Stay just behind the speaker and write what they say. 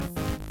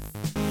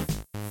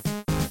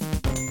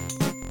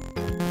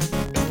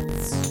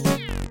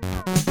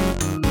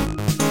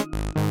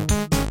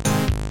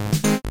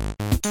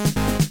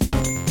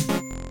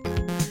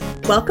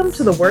Welcome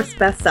to the Worst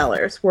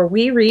Bestsellers, where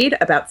we read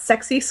about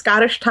sexy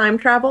Scottish time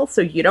travel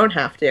so you don't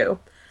have to.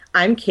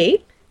 I'm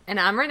Kate. And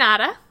I'm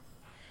Renata.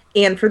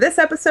 And for this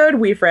episode,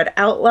 we've read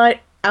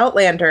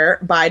Outlander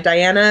by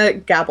Diana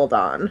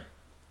Gabaldon.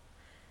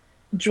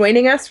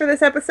 Joining us for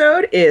this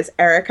episode is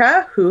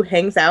Erica, who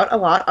hangs out a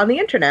lot on the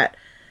internet.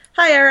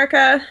 Hi,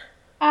 Erica.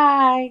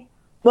 Hi.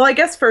 Well, I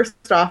guess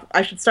first off,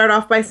 I should start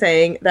off by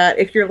saying that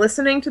if you're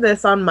listening to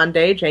this on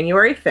Monday,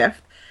 January 5th,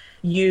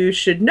 you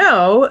should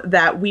know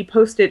that we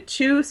posted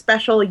 2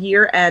 special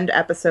year-end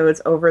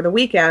episodes over the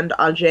weekend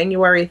on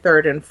January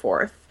 3rd and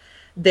 4th.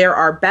 There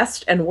are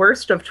best and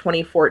worst of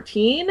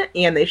 2014,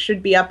 and they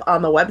should be up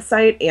on the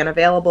website and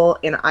available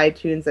in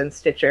iTunes and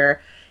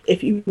Stitcher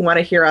if you want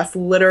to hear us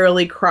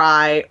literally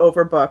cry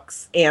over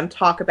books and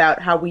talk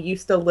about how we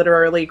used to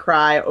literally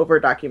cry over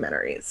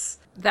documentaries.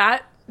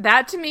 That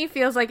to me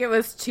feels like it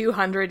was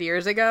 200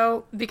 years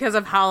ago because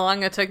of how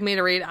long it took me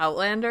to read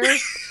Outlander.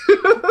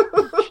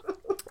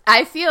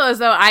 I feel as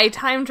though I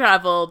time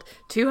traveled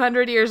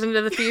 200 years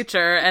into the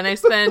future, and I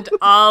spent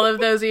all of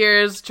those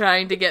years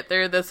trying to get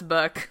through this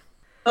book.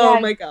 Oh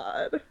my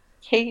god.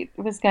 Kate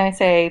was going to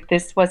say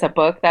this was a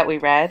book that we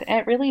read, and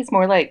it really is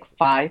more like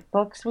 5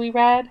 books we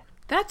read.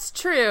 That's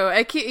true.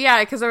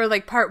 Because there were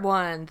like part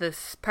 1,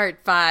 this part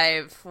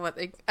 5.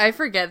 I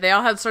forget. They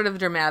all had sort of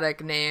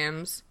dramatic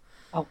names.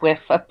 A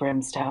whiff of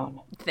brimstone.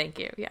 Thank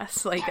you.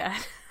 Yes, like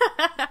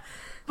that.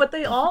 But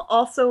they all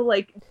also,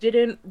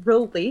 didn't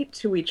relate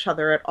to each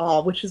other at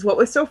all, which is what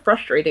was so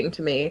frustrating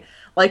to me.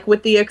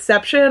 With the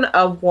exception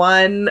of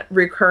one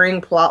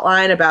recurring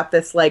plotline about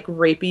this,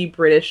 rapey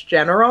British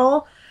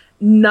general,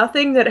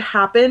 nothing that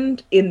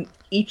happened in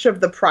each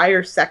of the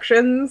prior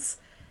sections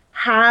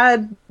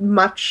had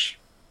much,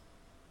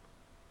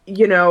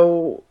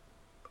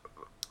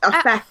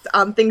 effect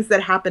on things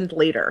that happened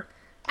later.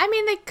 I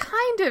mean, they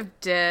kind of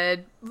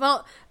did.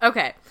 Well,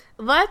 okay,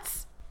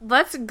 let's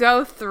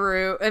go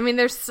through. I mean,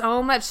 there's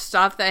so much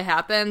stuff that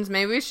happens.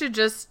 Maybe we should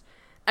just...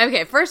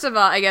 Okay, first of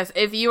all, I guess,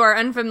 if you are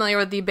unfamiliar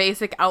with the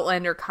basic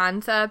Outlander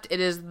concept, it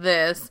is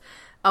this.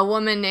 A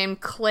woman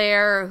named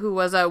Claire, who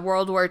was a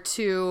World War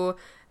II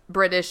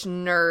British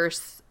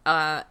nurse,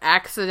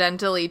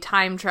 accidentally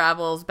time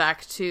travels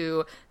back to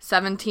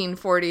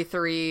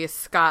 1743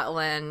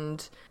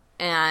 Scotland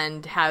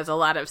and has a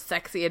lot of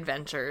sexy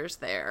adventures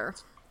there.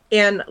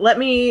 And let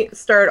me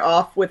start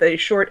off with a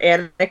short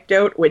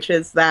anecdote, which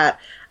is that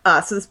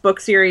so this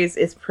book series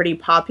is pretty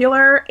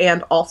popular,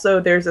 and also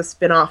there's a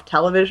spin-off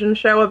television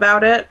show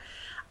about it.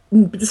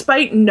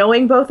 Despite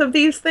knowing both of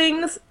these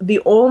things,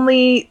 the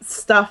only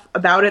stuff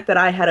about it that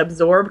I had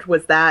absorbed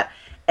was that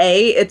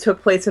A, it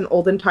took place in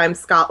olden time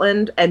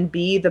Scotland, and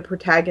B, the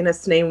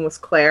protagonist's name was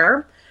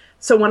Claire.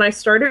 So when I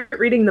started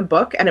reading the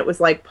book and it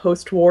was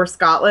post-war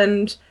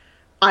Scotland,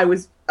 I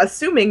was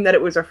assuming that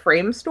it was a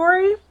frame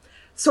story.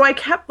 So I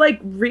kept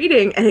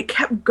reading, and it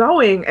kept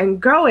going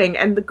and going,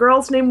 and the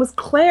girl's name was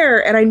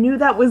Claire, and I knew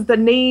that was the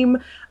name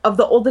of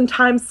the olden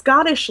time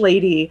Scottish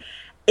lady.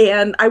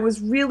 And I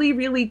was really,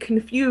 really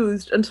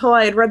confused until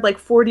I had read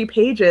 40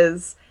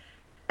 pages,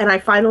 and I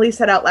finally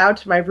said out loud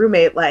to my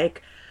roommate,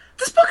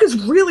 this book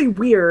is really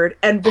weird.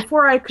 And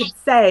before I could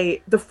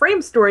say, the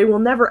frame story will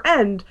never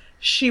end,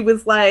 she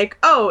was like,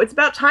 oh, it's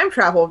about time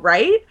travel,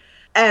 right?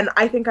 And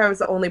I think I was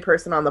the only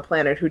person on the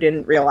planet who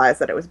didn't realize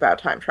that it was about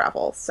time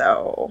travel,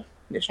 so...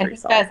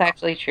 That's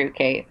actually true,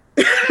 Kate.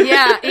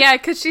 Yeah,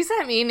 because she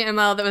sent me an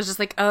email that was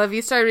just oh, have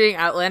you started reading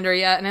Outlander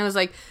yet? And I was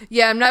like,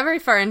 yeah, I'm not very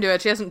far into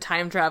it. She hasn't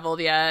time traveled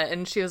yet.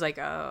 And she was like,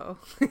 oh.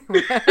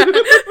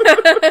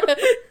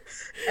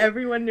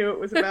 Everyone knew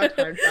it was about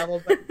time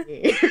travel but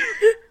me.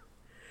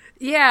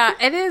 Yeah,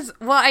 it is.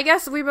 Well, I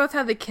guess we both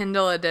have the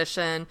Kindle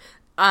edition.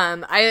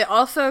 I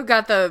also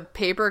got the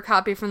paper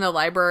copy from the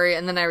library,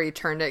 and then I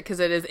returned it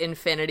because it is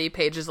infinity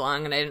pages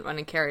long, and I didn't want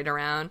to carry it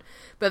around.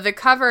 But the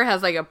cover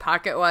has a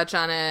pocket watch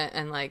on it,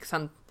 and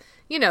some,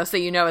 so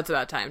it's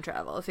about time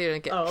travel, so you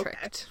don't get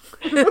tricked.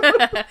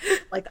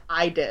 Like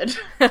I did.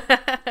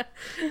 I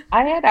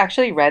had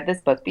actually read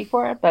this book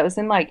before, but it was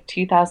in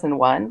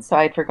 2001, so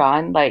I'd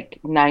forgotten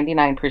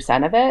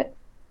 99% of it.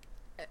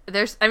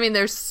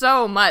 There's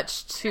so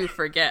much to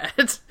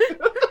forget.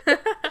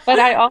 But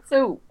I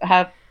also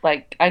have,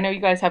 I know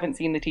you guys haven't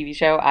seen the TV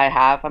show. I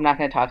have. I'm not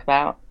going to talk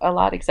about a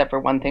lot, except for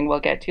one thing we'll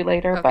get to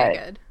later. Okay, but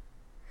good.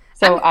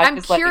 So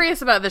I'm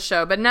curious about the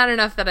show, but not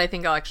enough that I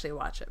think I'll actually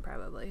watch it,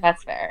 probably.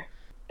 That's fair.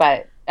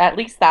 But at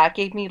least that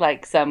gave me,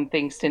 some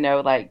things to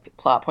know,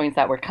 plot points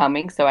that were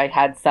coming, so I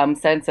had some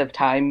sense of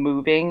time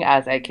moving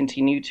as I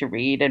continued to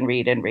read and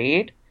read and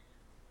read.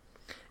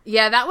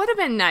 Yeah, that would have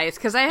been nice,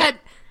 because I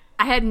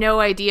had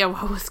no idea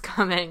what was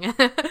coming.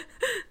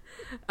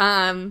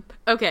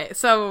 Okay,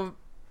 so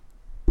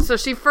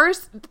she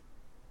first...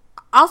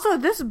 Also,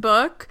 this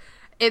book,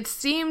 it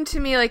seemed to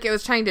me like it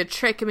was trying to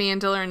trick me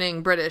into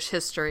learning British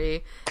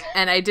history,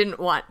 and I didn't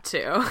want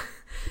to.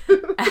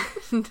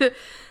 And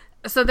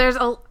so there's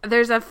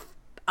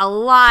a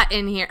lot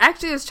in here.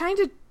 Actually,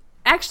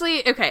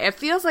 actually, okay, it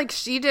feels like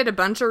she did a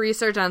bunch of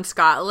research on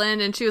Scotland,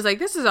 and she was like,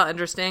 this is all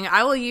interesting.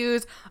 I will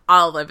use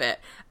all of it.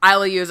 I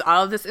will use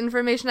all of this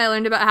information I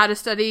learned about how to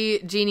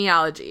study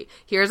genealogy.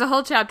 Here's a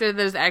whole chapter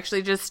that is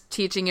actually just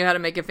teaching you how to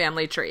make a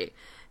family tree.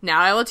 Now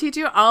I will teach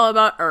you all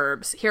about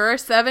herbs. Here are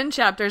 7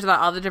 chapters about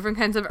all the different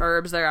kinds of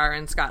herbs there are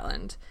in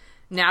Scotland.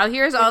 Now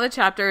here's all the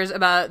chapters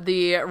about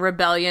the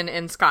rebellion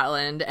in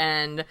Scotland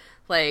and,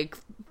 like,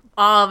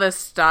 all this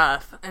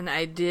stuff. And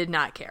I did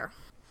not care.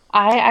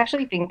 I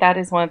actually think that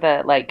is one of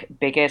the like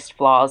biggest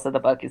flaws of the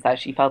book is that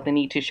she felt the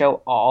need to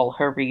show all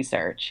her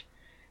research.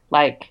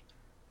 Like,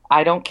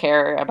 I don't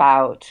care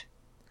about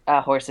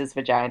a horse's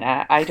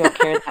vagina. I don't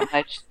care that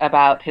much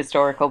about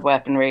historical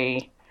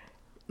weaponry.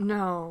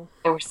 No.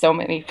 There were so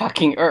many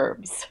fucking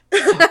herbs.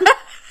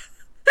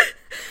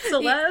 So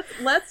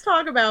let's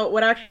talk about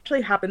what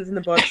actually happens in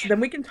the books.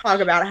 Then we can talk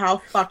about how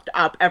fucked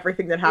up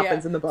everything that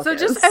happens in the book So is.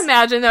 just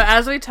imagine, though,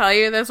 as we tell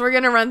you this, we're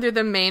going to run through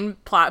the main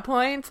plot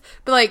points.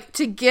 But, like,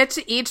 to get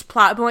to each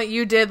plot point,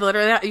 you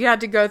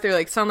had to go through,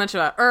 like, so much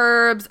about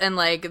herbs and,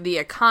 like, the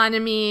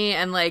economy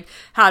and, like,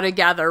 how to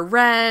gather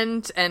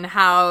rent and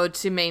how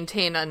to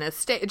maintain an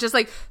estate. Just,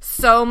 like,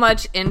 so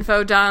much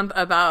info dump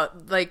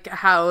about, like,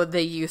 how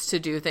they used to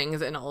do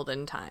things in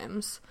olden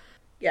times.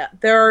 Yeah,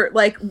 there are,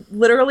 like,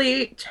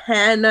 literally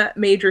 10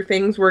 major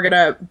things we're going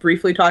to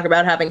briefly talk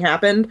about having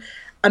happened.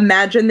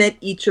 Imagine that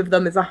each of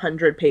them is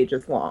 100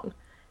 pages long.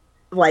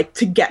 Like,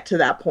 to get to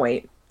that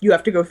point, you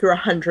have to go through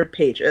 100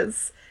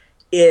 pages.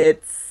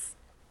 It's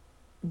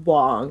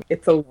long.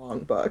 It's a long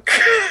book.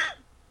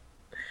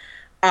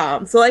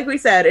 So like we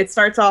said, it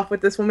starts off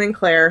with this woman,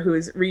 Claire,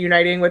 who's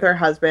reuniting with her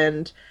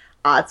husband.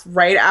 It's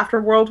right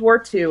after World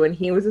War II, and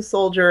he was a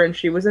soldier and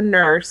she was a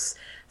nurse.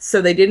 So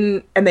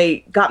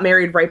they got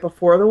married right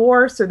before the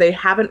war, so they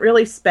haven't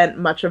really spent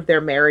much of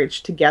their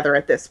marriage together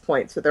at this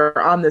point. So they're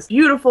on this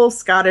beautiful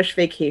Scottish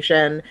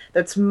vacation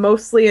that's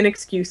mostly an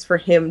excuse for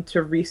him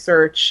to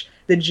research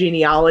the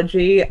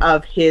genealogy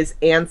of his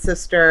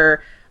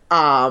ancestor,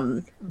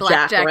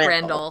 Blackjack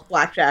Randall.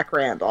 Blackjack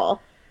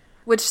Randall.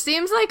 Which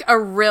seems like a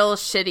real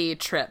shitty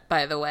trip,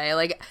 by the way.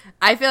 Like,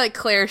 I feel like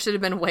Claire should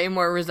have been way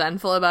more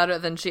resentful about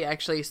it than she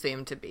actually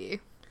seemed to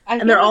be.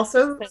 And they're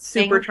also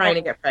super trying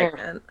to get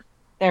pregnant.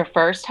 Their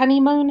first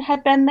honeymoon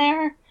had been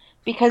there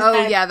because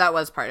that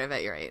was part of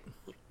it. You're right.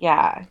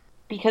 Yeah,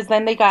 because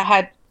then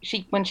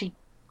when she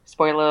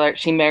spoiler alert,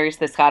 she marries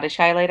the Scottish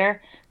guy later.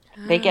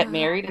 They get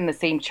married in the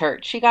same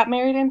church she got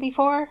married in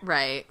before.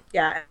 Right.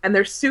 Yeah, and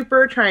they're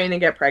super trying to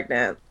get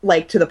pregnant,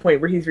 like to the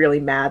point where he's really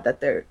mad that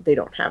they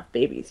don't have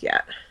babies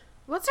yet.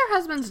 What's her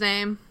husband's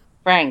name?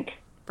 Frank.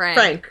 Yeah.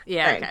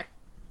 Frank. Okay.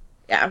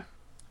 Yeah.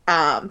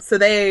 So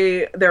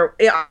they're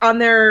on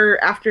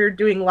there after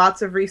doing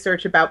lots of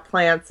research about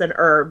plants and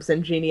herbs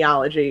and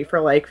genealogy for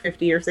like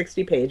 50 or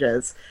 60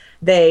 pages.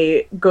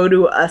 They go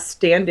to a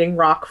standing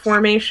rock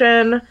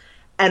formation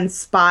and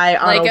spy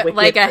on a wicked...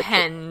 Like a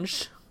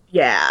henge.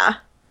 Yeah.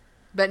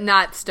 But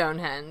not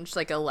Stonehenge,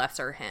 like a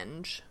lesser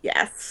henge.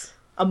 Yes.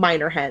 A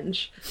minor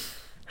henge.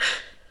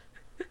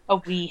 A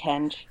wee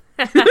henge.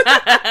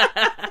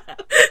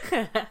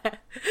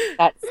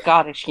 That's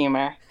Scottish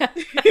humor.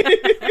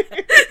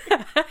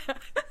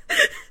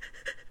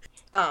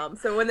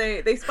 So when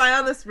they spy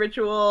on this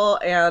ritual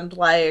and,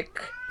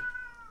 like,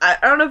 I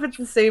don't know if it's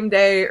the same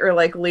day or,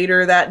 like,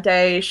 later that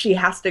day, she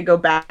has to go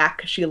back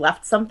because she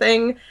left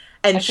something,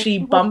 and she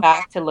bumps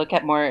back to look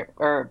at more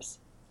herbs.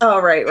 Oh,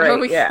 right,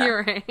 yeah.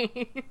 You're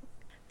right.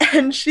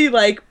 And she,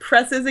 like,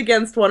 presses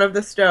against one of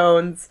the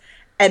stones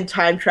and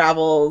time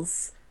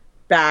travels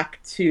back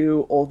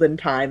to olden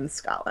times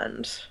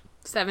Scotland.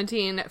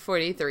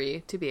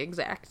 1743, to be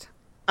exact.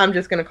 I'm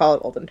just going to call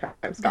it olden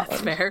times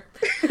Scotland. That's fair.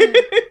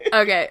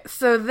 Okay,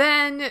 so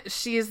then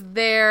she's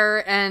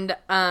there, and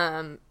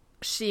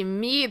she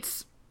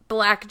meets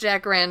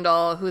Blackjack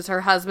Randall, who's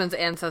her husband's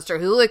ancestor,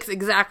 who looks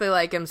exactly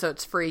like him, so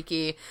it's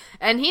freaky.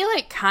 And he,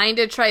 like, kind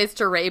of tries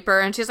to rape her,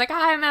 and she's like,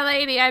 I'm a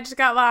lady, I just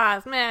got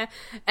lost, meh.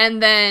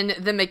 And then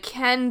the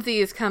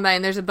Mackenzies come by,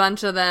 and there's a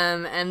bunch of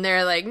them, and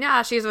they're like,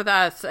 nah, she's with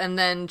us. And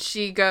then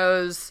she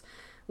goes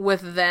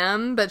with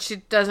them, but she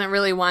doesn't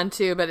really want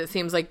to, but it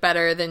seems like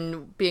better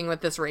than being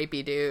with this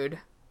rapey dude.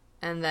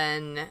 And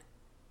then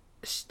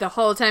the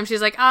whole time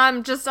she's like,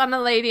 I'm a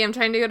lady, I'm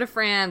trying to go to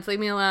France,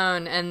 leave me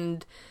alone.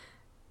 And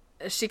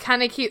she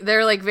kind of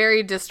they're like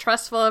very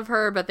distrustful of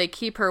her, but they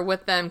keep her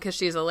with them because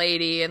she's a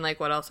lady, and like,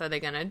 what else are they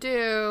gonna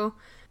do?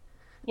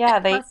 Yeah,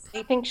 they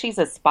think she's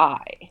a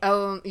spy.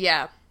 Oh,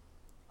 yeah.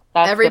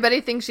 Everybody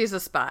thinks she's a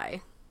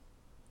spy.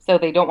 So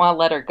they don't want to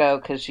let her go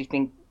because she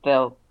thinks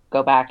they'll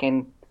go back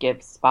and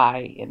give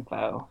spy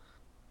info.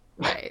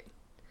 Right.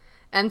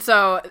 And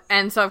so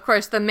of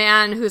course the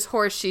man whose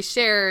horse she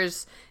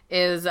shares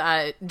is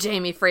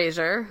Jamie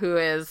Fraser, who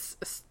is,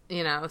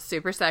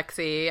 super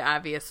sexy,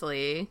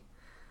 obviously.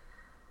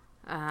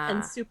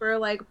 And super,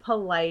 like,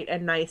 polite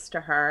and nice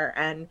to her.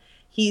 And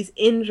he's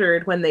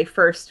injured when they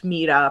first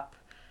meet up.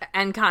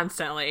 And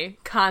constantly.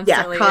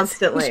 Yeah,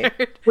 constantly.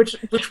 Which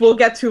we'll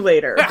get to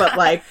later. But,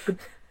 like,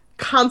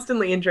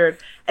 constantly injured.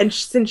 And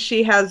since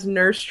she has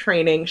nurse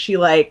training, she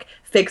like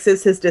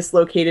fixes his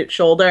dislocated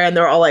shoulder, and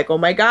they're all like, "Oh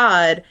my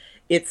god,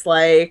 it's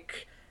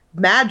like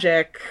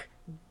magic.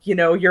 You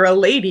know, you're a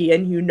lady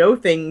and you know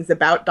things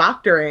about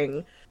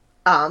doctoring."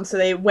 So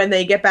they, when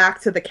they get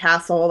back to the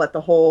castle that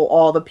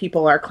all the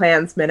people are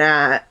clansmen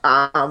at,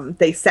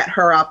 they set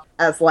her up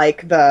as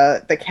like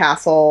the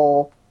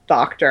castle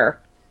doctor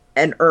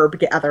and herb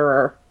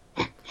gatherer.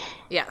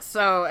 Yeah,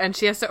 so, and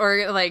she has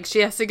to she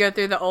has to go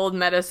through the old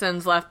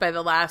medicines left by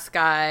the last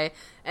guy,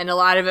 and a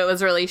lot of it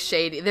was really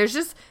shady. There's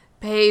just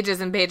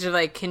pages and pages of,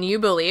 like, can you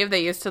believe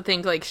they used to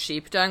think, like,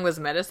 sheep dung was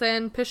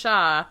medicine?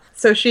 Pshaw.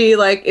 So she,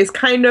 like, is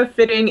kind of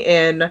fitting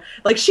in.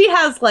 Like, she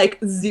has, like,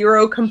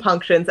 zero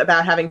compunctions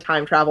about having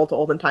time travel to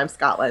olden time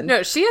Scotland.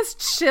 No, she is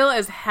chill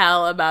as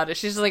hell about it.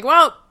 She's just like,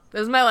 well,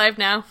 this is my life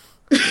now.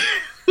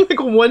 Like,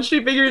 once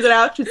she figures it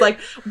out, she's like,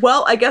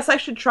 well, I guess I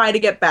should try to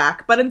get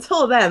back. But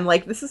until then,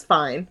 like, this is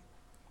fine.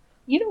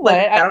 You know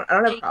Like, what? I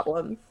don't have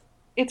problems.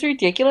 It's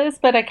ridiculous,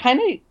 but I kind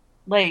of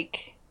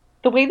like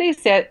the way they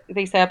set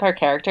up her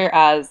character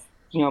as,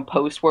 you know,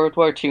 post World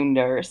War II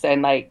nurse,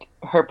 and like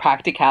her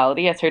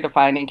practicality as her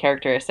defining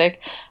characteristic.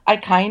 I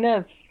kind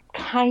of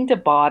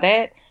bought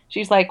it.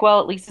 She's like,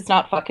 well, at least it's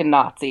not fucking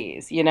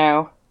Nazis, you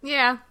know?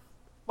 Yeah.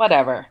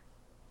 Whatever.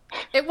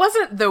 It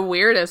wasn't the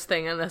weirdest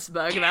thing in this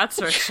book, that's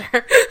for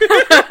sure.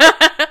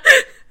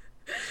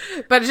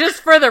 But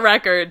just for the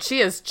record, she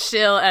is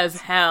chill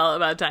as hell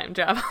about time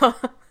travel.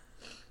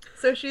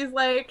 So she's,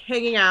 like,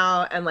 hanging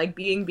out and, like,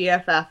 being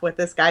BFF with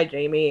this guy,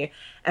 Jamie,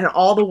 and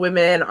all the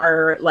women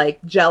are,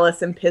 like,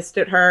 jealous and pissed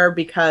at her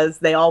because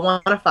they all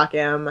want to fuck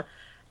him.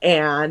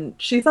 And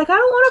she's like, I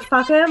don't want to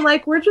fuck him.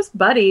 Like, we're just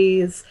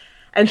buddies.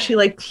 And she,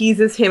 like,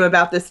 teases him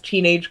about this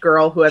teenage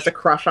girl who has a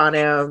crush on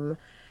him.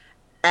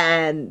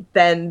 And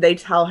then they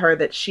tell her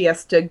that she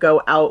has to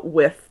go out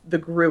with the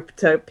group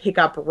to pick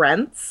up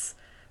rents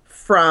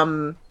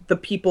from the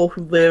people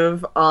who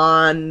live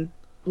on,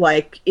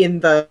 like,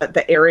 in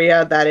the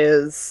area that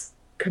is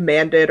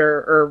commanded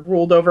or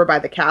ruled over by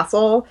the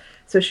castle.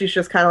 So she's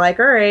just kind of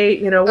like, all right,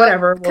 you know,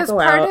 whatever, we'll go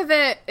out. Because part of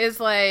it is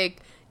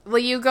like, well,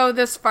 you go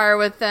this far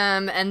with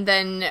them, and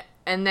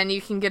then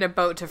you can get a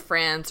boat to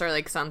France or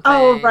like something.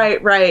 Oh,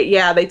 right.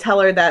 Yeah, they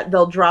tell her that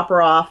they'll drop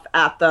her off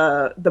at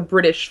the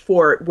British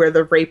fort where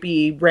the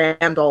rapey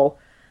Randall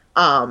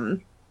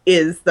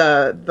is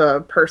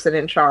the person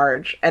in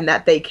charge, and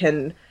that they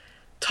can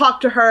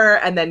talk to her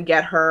and then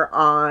get her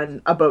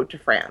on a boat to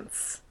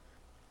France.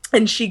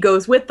 And she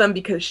goes with them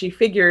because she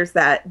figures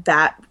that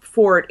that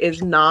fort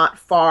is not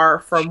far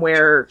from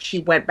where she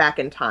went back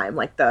in time,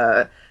 like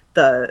the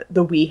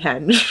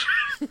Weehenge.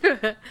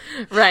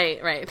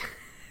 Right.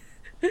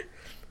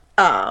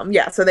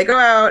 Yeah, so they go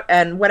out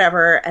and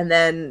whatever, and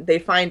then they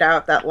find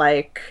out that,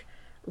 like,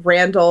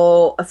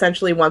 Randall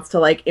essentially wants to,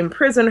 like,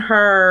 imprison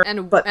her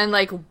and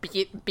like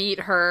beat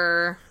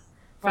her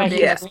for right,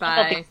 being a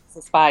spy. She's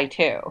a spy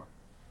too.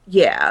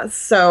 Yeah,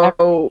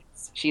 so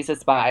she's a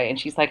spy, and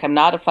she's like, I'm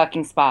not a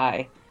fucking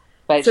spy,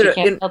 but she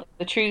can't tell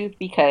the truth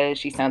because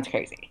she sounds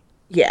crazy.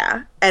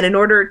 Yeah, and in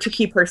order to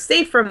keep her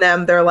safe from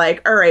them, they're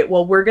like, all right,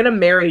 well, we're gonna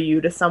marry you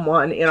to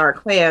someone in our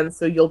clan,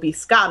 so you'll be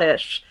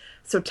Scottish,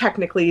 so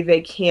technically they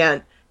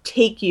can't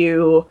take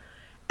you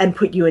and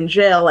put you in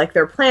jail like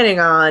they're planning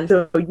on,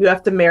 so you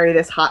have to marry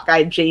this hot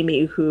guy,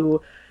 Jamie,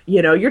 who,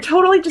 you know, you're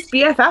totally just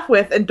BFF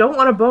with and don't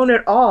want to bone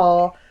at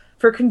all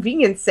for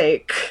convenience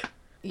sake.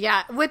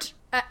 Yeah, which,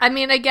 I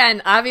mean,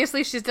 again,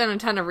 obviously she's done a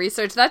ton of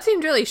research. That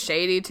seemed really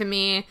shady to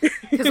me.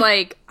 Because,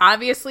 like,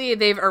 obviously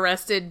they've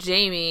arrested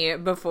Jamie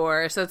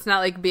before, so it's not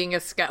like being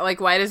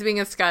like, why does being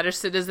a Scottish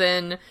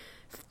citizen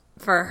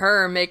for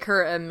her make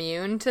her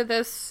immune to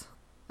this?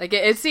 Like,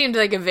 it seemed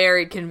like a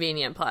very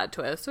convenient plot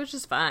twist, which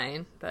is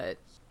fine, but...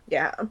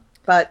 Yeah.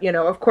 But, you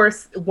know, of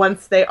course,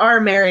 once they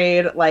are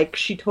married, like,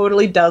 she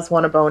totally does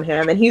want to bone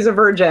him, and he's a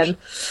virgin.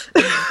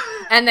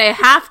 And they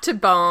have to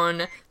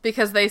bone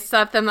because they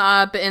set them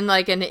up in,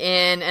 like, an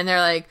inn, and they're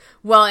like,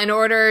 well, in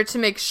order to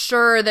make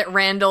sure that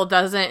Randall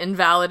doesn't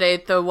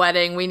invalidate the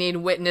wedding, we need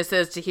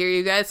witnesses to hear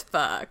you guys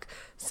fuck.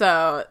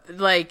 So,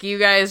 like, you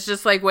guys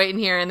just, like, wait in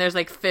here, and there's,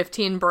 like,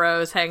 15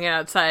 bros hanging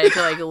outside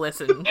to, like,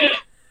 listen.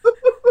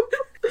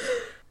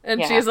 And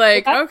yeah, she's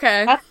like,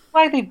 okay. That's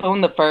why they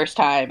bone the first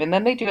time, and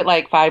then they do it,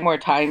 like, 5 more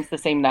times the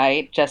same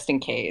night, just in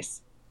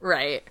case.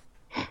 Right.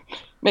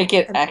 Make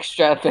it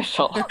extra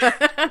official.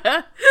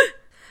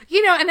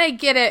 You know, and I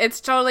get it.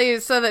 It's totally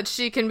so that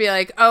she can be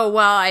like, oh,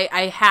 well,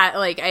 I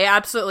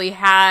absolutely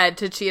had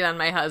to cheat on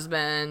my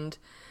husband.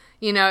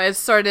 You know, it's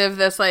sort of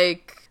this,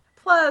 like...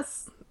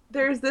 Plus,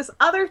 there's this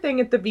other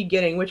thing at the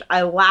beginning, which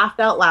I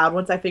laughed out loud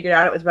once I figured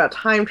out it was about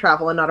time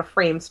travel and not a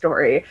frame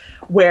story,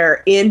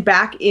 where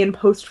back in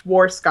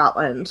post-war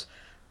Scotland,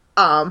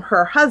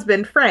 her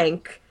husband,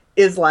 Frank,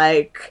 is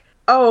like...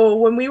 oh,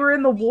 when we were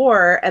in the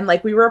war and,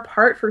 like, we were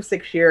apart for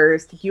 6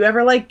 years, did you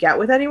ever, like, get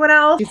with anyone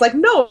else? He's like,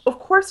 no, of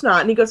course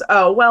not. And he goes,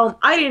 oh, well,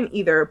 I didn't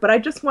either, but I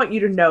just want you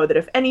to know that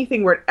if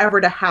anything were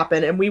ever to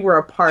happen and we were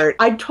apart,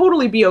 I'd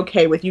totally be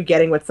okay with you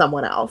getting with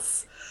someone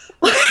else.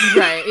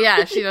 Right,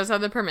 yeah, she does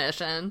have the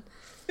permission.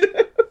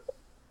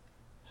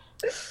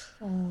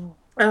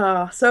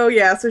 Oh. So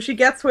yeah, so she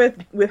gets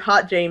with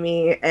hot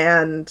Jamie,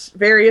 and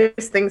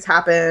various things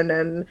happen,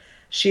 and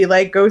she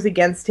like goes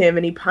against him,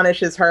 and he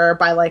punishes her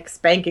by like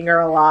spanking her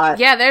a lot.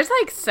 Yeah, there's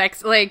like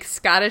sex, like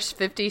Scottish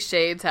 50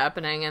 Shades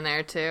happening in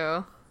there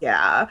too.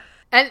 Yeah.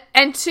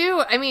 And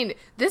two, I mean,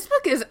 this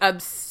book is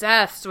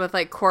obsessed with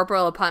like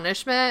corporal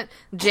punishment.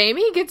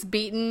 Jamie gets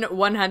beaten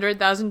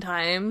 100,000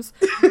 times,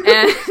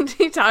 and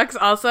he talks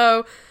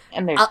also,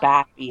 And there's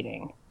back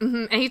beating.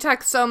 and he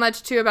talks so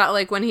much too about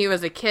like when he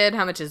was a kid,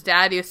 how much his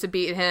dad used to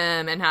beat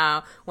him, and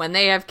how when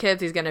they have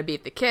kids, he's gonna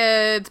beat the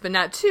kids, but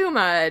not too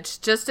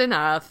much, just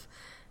enough.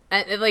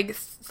 And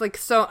it's like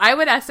so. I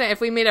would estimate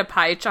if we made a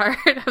pie chart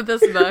of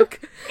this book,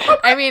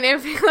 I mean,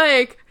 it'd be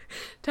like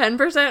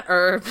 10%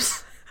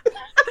 herbs.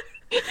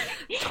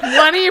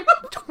 20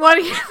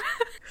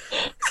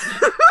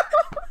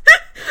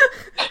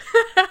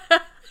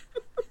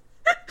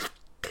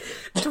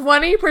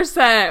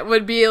 20%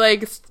 would be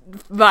like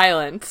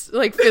violence,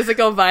 like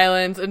physical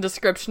violence and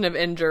description of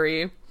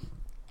injury.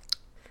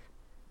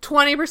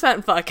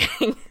 20%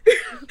 fucking.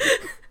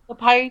 The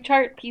pie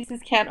chart pieces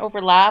can't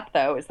overlap,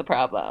 though, is the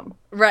problem.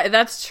 Right,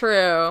 that's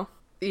true.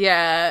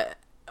 Yeah,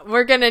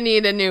 we're gonna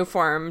need a new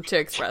form to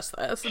express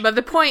this. But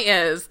the point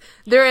is,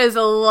 there is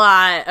a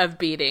lot of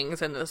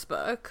beatings in this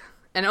book,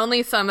 and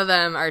only some of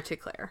them are to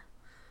Claire.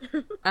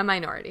 A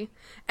minority.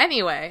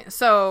 Anyway,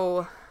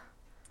 so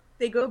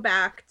They go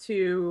back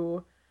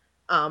to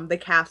the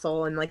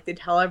castle, and like they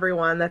tell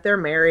everyone that they're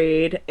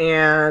married,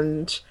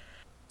 and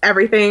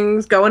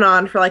everything's going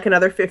on for like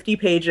another 50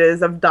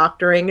 pages of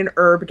doctoring and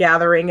herb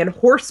gathering and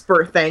horse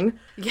birthing.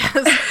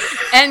 yes.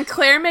 And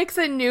Claire makes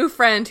a new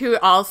friend who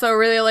also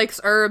really likes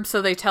herbs,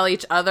 so they tell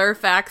each other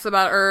facts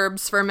about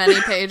herbs for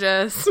many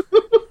pages.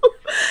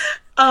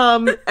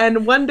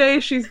 And one day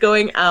she's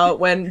going out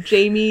when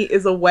Jamie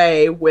is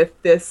away with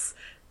this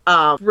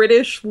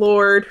British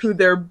lord who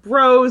they're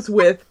bros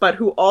with, but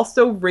who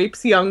also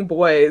rapes young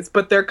boys,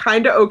 but they're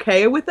kind of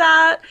okay with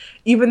that,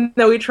 even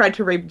though he tried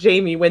to rape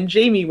Jamie when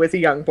Jamie was a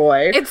young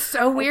boy. It's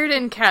so weird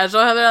and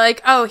casual how they're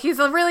like, oh, he's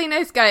a really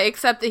nice guy,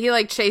 except that he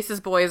like chases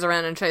boys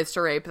around and tries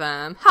to rape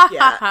them. Ha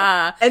ha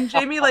ha. And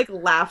Jamie like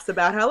laughs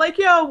about how like,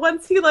 yo,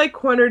 once he like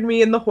cornered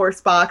me in the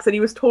horse box and he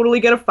was totally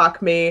gonna fuck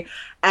me,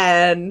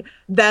 and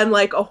then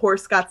like a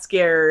horse got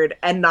scared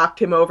and knocked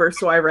him over,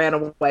 so I ran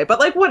away. But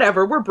like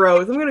whatever, we're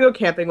bros. I'm gonna go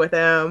camping with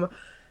him.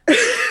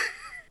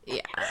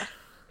 Yeah.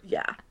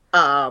 Yeah.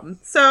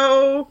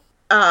 So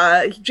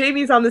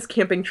Jamie's on this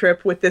camping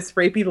trip with this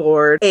rapey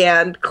lord,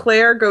 and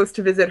Claire goes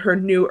to visit her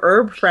new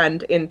herb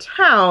friend in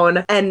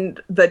town, and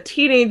the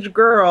teenage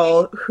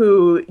girl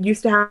who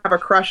used to have a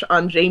crush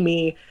on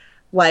Jamie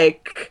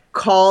like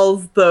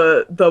calls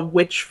the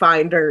witch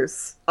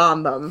finders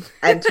on them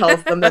and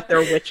tells them that they're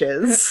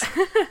witches.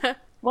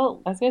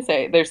 Well, I was gonna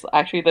say, there's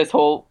actually this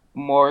whole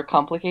more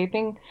complicated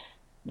thing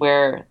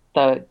where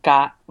the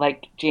guy,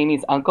 like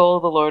Jamie's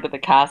uncle, the lord of the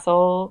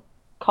castle,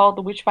 called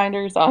the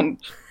witchfinders on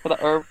for the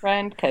herb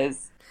friend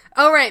because.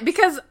 Oh right,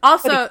 because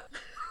also,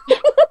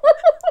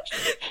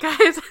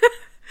 guys,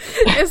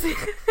 is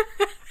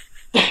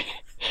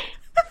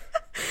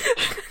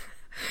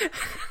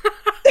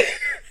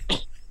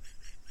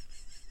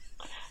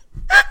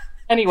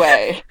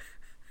Anyway,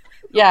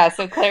 yeah.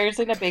 So Claire's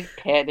in a big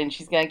pit and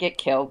she's gonna get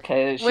killed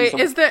because she's wait,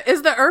 is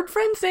the herb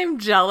friend's name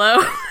Jello?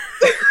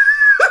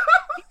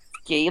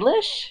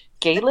 Gaelish.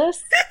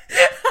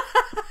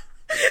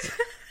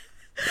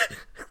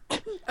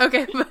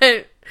 Okay,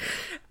 but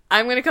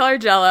I'm gonna call her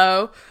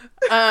Jello.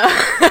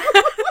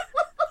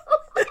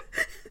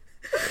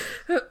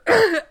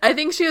 I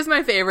think she is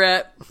my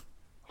favorite.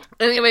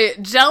 Anyway,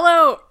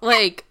 Jello,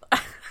 like,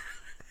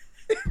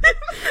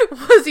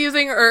 was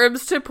using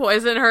herbs to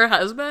poison her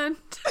husband.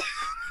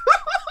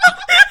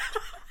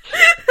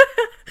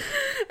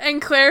 And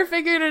Claire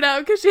figured it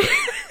out because she...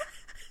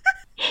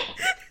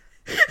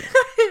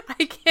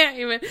 I can't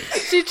even.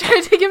 She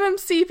tried to give him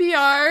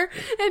CPR,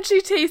 and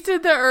she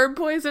tasted the herb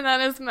poison on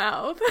his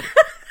mouth.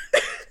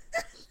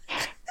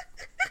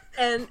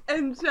 And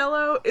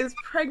Jello is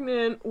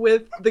pregnant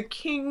with the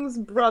king's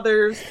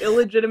brother's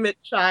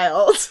illegitimate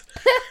child.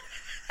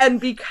 And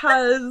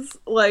because,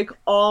 like,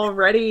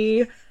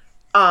 already,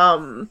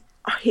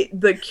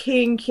 the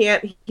king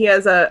can't, he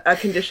has a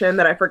condition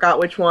that I forgot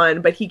which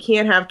one, but he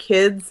can't have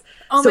kids.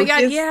 Oh my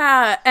god,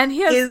 yeah. And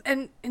he has,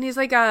 and he's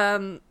like,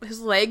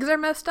 his legs are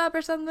messed up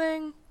or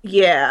something.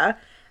 Yeah.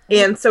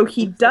 And so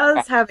he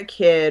does have a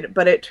kid,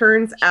 but it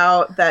turns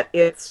out that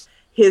it's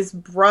his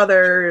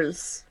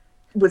brother's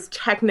was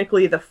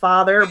technically the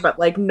father, but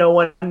like no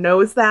one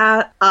knows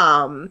that.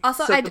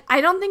 Also, so I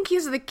don't think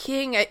he's the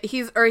king.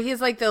 He's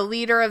like the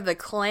leader of the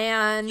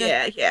clan.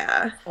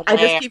 Yeah. I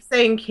just keep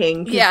saying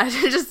king. Yeah,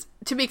 just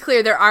to be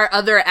clear, there are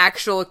other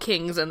actual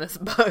kings in this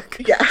book.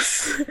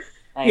 Yes.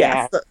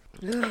 Yes.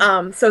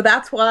 So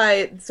that's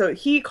why. So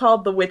he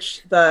called the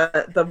witch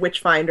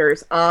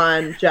finders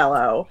on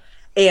Jello,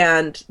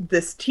 and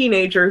this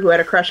teenager who had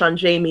a crush on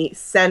Jamie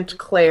sent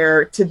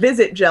Claire to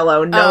visit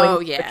Jello,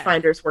 knowing the witch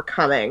finders were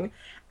coming,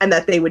 and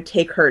that they would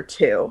take her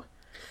too.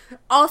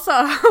 Also,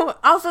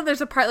 also,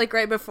 there's a part like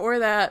right before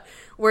that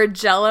where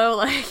Jello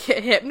like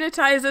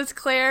hypnotizes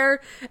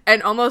Claire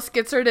and almost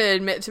gets her to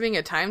admit to being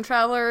a time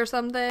traveler or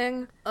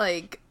something.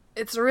 Like,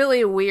 it's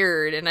really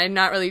weird, and I'm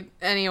not really.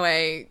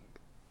 Anyway,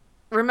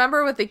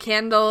 remember with the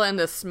candle and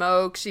the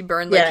smoke? She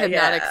burned like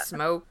hypnotic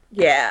smoke.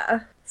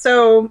 Yeah.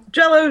 So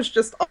Jello's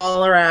just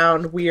all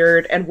around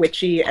weird and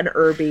witchy and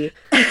herby,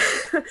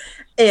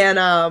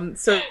 and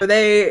so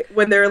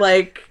when they're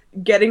like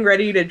getting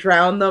ready to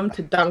drown them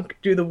to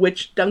do the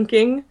witch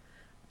dunking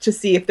to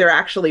see if they're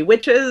actually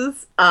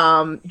witches.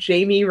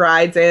 Jamie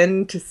rides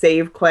in to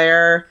save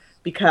Claire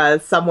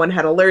because someone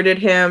had alerted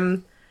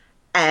him,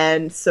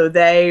 and so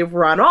they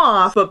run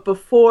off. But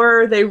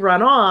before they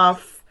run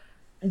off,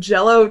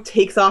 Jello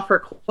takes off her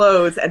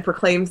clothes and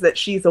proclaims that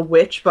she's a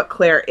witch, but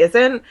Claire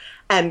isn't.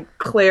 And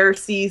Claire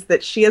sees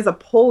that she has a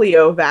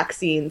polio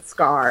vaccine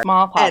scar.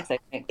 Smallpox, I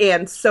think.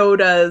 And so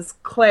does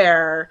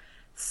Claire.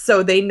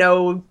 So they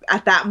know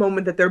at that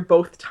moment that they're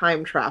both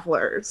time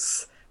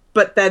travelers.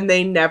 But then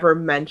they never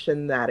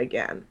mention that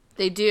again.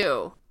 They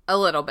do, a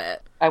little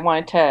bit. I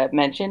wanted to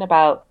mention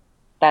about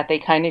that they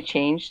kind of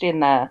changed in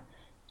the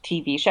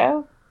TV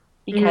show.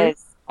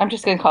 Because I'm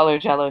just going to call her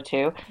Jello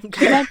too. In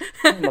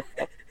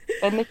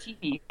the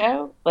TV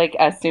show, like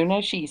as soon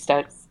as she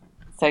starts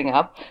setting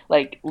up,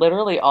 like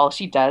literally all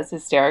she does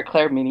is stare at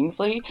Claire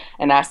meaningfully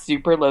and ask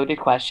super loaded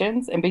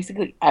questions. And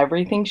basically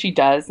everything she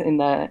does in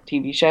the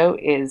TV show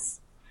is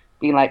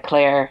being like,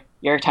 Claire,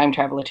 you're a time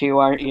traveler too,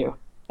 aren't you?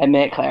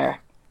 Admit, Claire.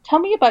 Tell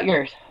me about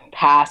your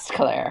past,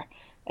 Claire.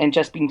 And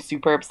just being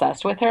super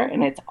obsessed with her,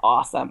 and it's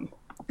awesome.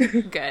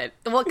 Good.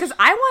 Well, because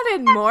I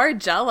wanted more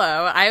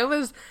Jello.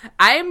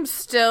 I'm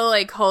still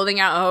like holding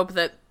out hope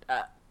that,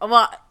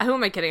 well, who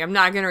am I kidding? I'm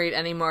not going to read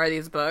any more of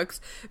these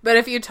books. But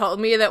if you told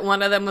me that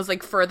one of them was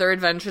like Further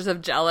Adventures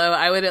of Jello,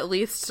 I would at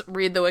least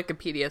read the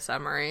Wikipedia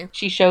summary.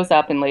 She shows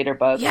up in later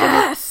books.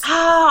 Yes!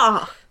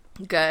 Ah!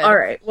 Good. All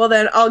right. Well,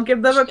 then I'll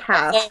give them a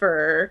pass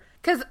for...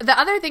 Because the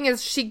other thing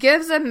is she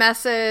gives a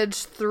message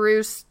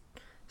through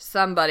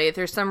somebody,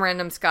 through some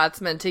random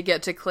Scotsman to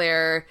get to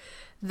Claire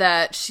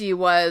that she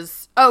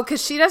was... Oh,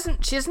 because she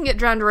doesn't get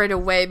drowned right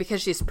away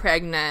because she's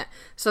pregnant.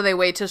 So they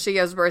wait till she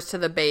gives birth to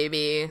the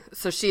baby.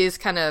 So she's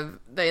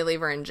they leave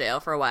her in jail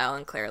for a while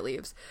and Claire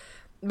leaves.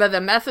 But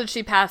the message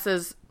she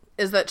passes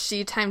is that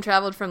she time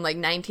traveled from like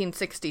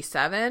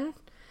 1967,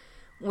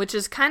 which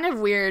is kind of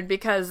weird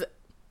because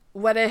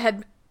what it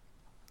had...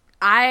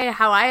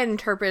 how I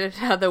interpreted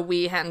how the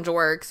Weehenge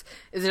works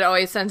is it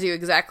always sends you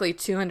exactly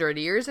 200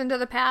 years into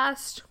the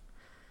past.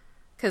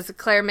 Because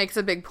Claire makes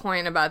a big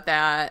point about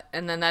that,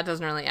 and then that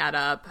doesn't really add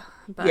up.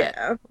 But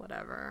yeah.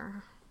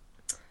 Whatever.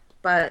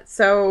 But,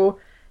 so,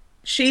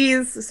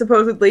 she's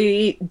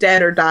supposedly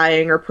dead or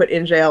dying or put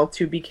in jail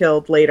to be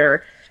killed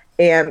later.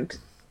 And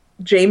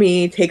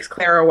Jamie takes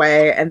Claire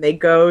away, and they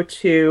go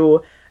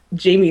to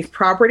Jamie's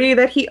property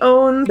that he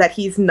owns, that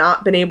he's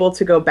not been able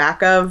to go back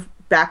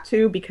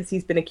to because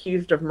he's been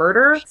accused of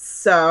murder.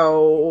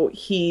 So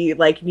he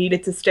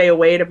needed to stay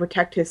away to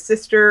protect his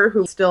sister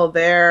who's still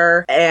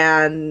there,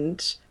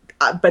 and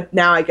but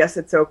now I guess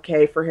it's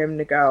okay for him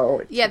to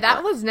go. Yeah,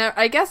 that was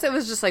I guess it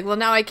was just like, well,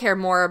 now I care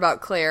more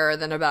about Claire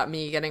than about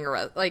me getting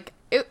arrested. Like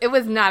it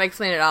was not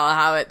explained at all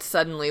how it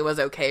suddenly was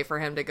okay for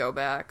him to go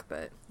back,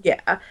 but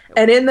yeah.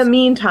 And in the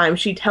meantime,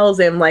 she tells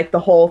him the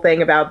whole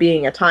thing about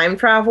being a time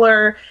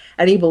traveler,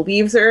 and he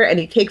believes her, and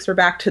he takes her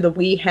back to the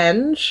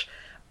Weehenge.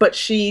 But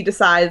she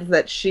decides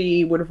that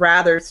she would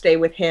rather stay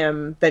with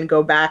him than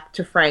go back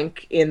to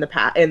Frank in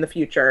the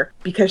future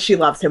because she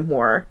loves him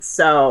more.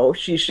 So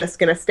she's just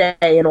going to stay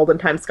in olden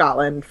time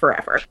Scotland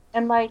forever.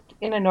 And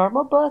in a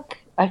normal book,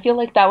 I feel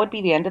like that would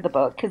be the end of the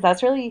book because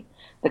that's really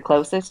the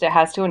closest it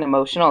has to an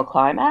emotional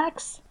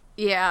climax.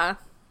 Yeah.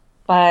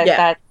 But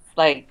that's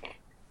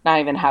not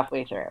even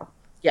halfway through.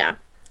 Yeah.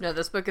 No,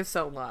 this book is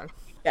so long.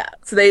 Yeah.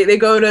 So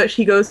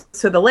she goes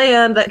to the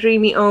land that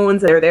Jamie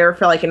owns. They're there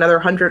for another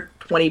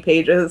 120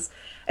 pages.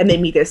 And they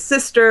meet his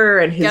sister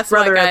and his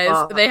brother. Guess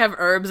what, guys? They have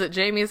herbs at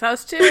Jamie's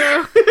house,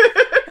 too.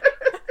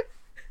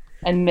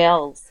 And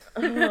mills.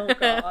 Oh,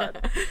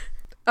 God.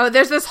 Oh,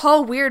 there's this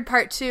whole weird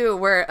part, too,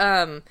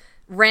 where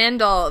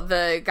Randall,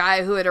 the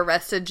guy who had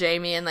arrested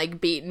Jamie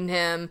and, beaten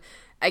him,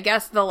 I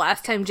guess the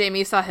last time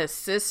Jamie saw his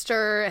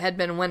sister had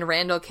been when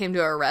Randall came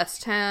to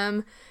arrest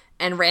him.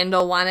 And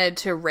Randall wanted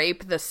to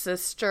rape the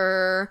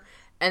sister,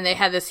 and they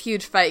had this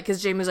huge fight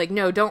because Jamie was like,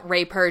 no, don't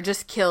rape her,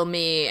 just kill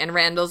me. And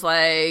Randall's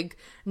like,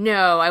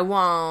 no, I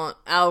won't,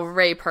 I'll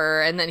rape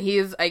her. And then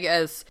I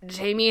guess,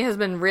 Jamie has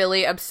been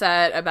really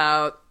upset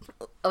about,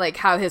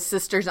 how his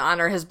sister's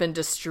honor has been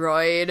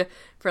destroyed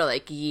for,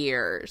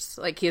 years.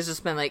 He's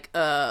just been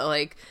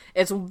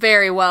it's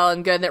very well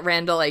and good that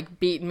Randall,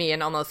 beat me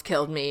and almost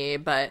killed me,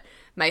 but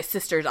my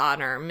sister's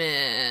honor,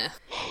 meh.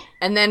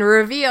 And then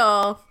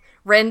reveal...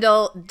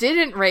 Randall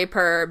didn't rape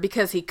her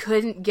because he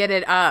couldn't get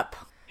it up.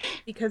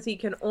 Because he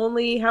can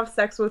only have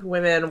sex with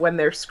women when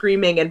they're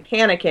screaming and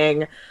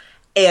panicking,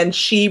 and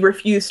she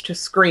refused to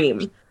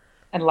scream.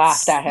 And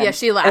laughed at him. Yeah,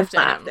 she laughed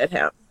at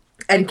him.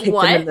 And kicked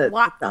him in the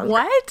stomach.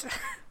 What?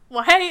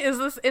 Why is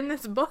this in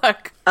this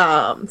book?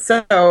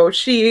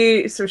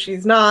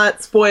 She's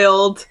not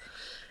spoiled,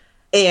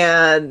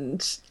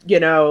 and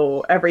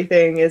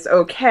everything is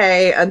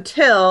okay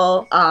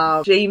until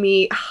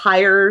Jamie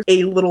hires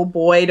a little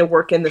boy to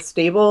work in the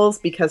stables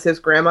because his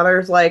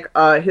grandmother's like,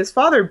 his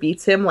father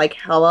beats him like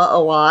hella a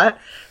lot,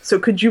 so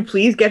could you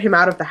please get him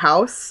out of the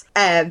house?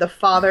 And the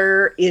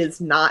father is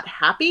not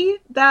happy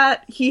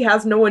that he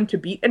has no one to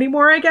beat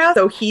anymore, I guess.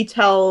 So he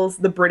tells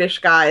the British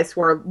guys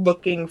who are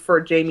looking for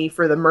Jamie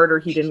for the murder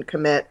he didn't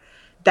commit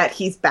that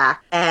he's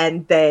back,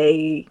 and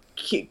they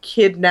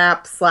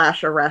kidnap /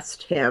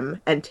 arrest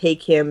him and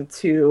take him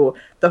to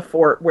the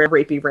fort where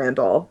Rapey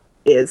Randall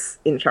is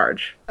in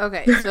charge.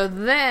 Okay, so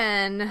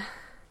then...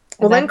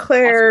 well, then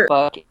Claire...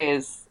 book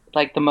is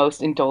like the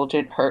most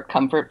indulgent hurt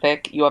comfort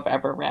fic you have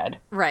ever read.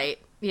 Right.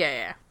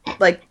 Yeah.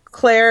 Like,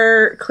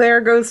 Claire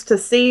goes to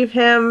save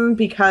him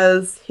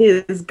because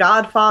his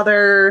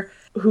godfather,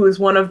 who is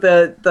one of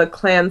the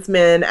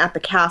clansmen at the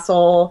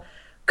castle,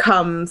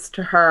 comes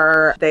to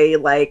her. They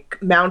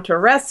mount a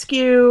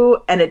rescue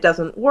and it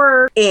doesn't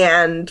work,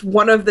 and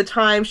one of the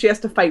times she has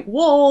to fight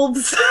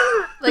wolves.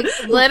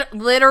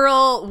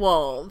 Literal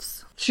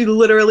wolves. She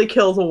literally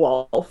kills a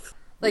wolf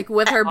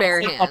with her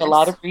bare hands. Had a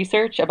lot of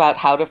research about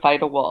how to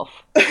fight a wolf.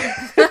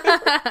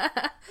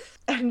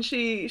 And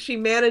she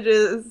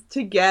manages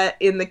to get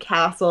in the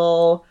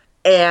castle,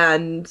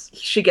 and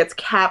she gets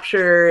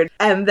captured,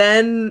 and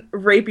then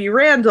Rapey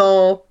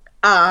Randall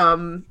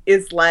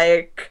is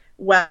like,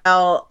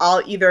 well,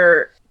 I'll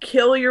either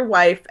kill your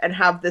wife and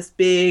have this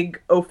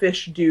big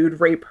oafish dude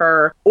rape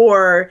her,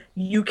 or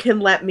you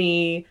can let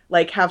me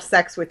have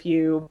sex with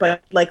you,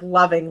 but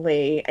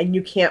lovingly, and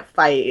you can't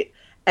fight,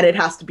 and it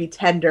has to be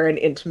tender and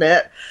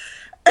intimate.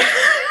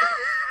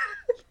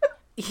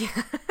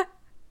 Yeah.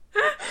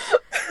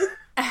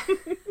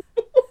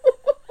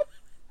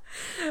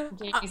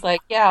 Jamie's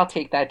like, yeah, I'll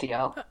take that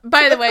deal.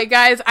 By the way,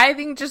 guys, I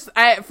think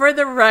for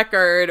the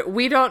record,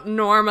 we don't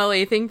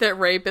normally think that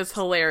rape is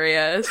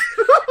hilarious.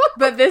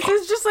 But this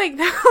is just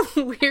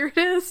the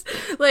weirdest,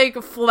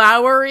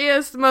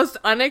 floweriest, most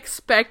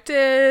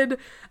unexpected.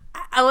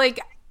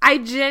 I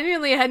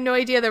genuinely had no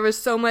idea there was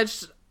so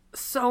much.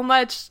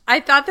 I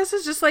thought this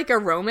was just a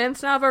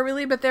romance novel,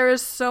 really, but there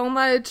is so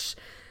much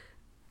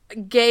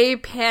gay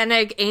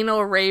panic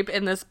anal rape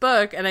in this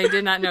book, and I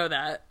did not know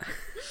that.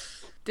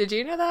 Did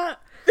you know that?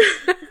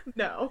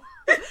 No.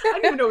 I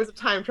didn't even know it was a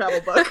time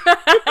travel book.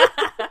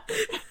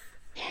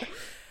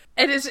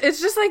 And it's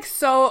just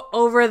so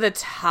over the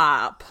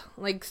top.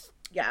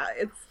 Yeah,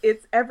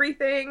 it's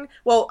everything.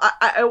 Well,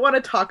 I want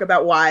to talk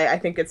about why I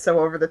think it's so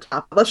over the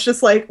top. Let's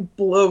just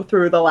blow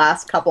through the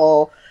last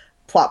couple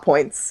plot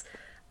points.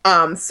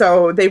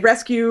 So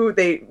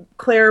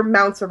Claire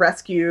mounts a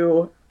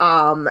rescue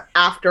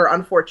after,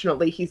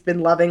 unfortunately, he's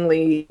been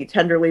lovingly,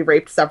 tenderly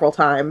raped several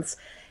times,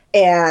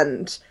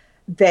 and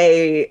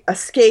they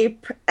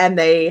escape, and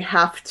they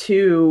have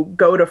to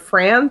go to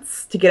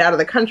France to get out of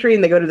the country,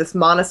 and they go to this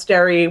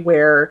monastery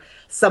where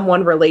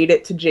someone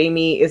related to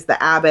Jamie is the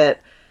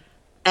abbot,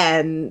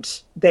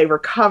 and they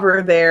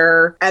recover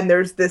there, and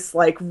there's this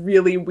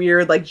really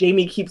weird,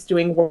 Jamie keeps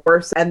doing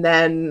worse, and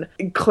then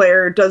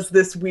Claire does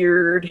this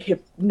weird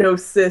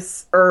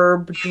hypnosis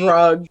herb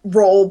drug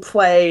role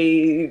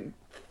play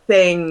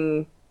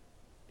thing.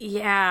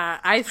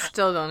 Yeah, I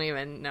still don't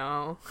even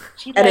know.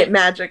 And it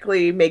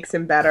magically makes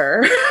him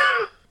better.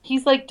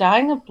 He's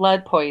dying of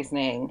blood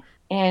poisoning,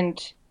 and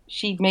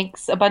she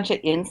makes a bunch of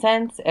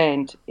incense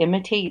and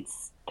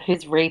imitates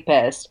his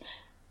rapist,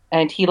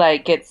 and he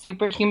gets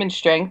superhuman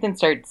strength and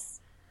starts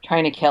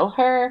trying to kill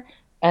her,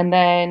 and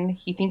then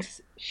he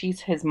thinks she's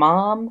his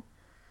mom,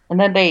 and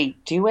then they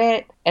do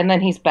it, and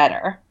then he's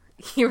better.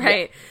 You're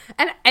right.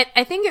 And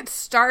I think it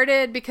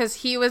started because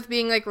he was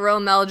being real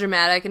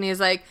melodramatic, and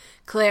he's like,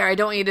 Claire, I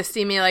don't want you to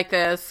see me like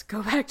this.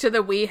 Go back to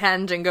the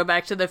Weehenge and go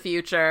back to the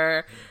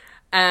future.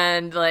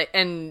 And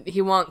and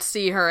he won't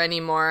see her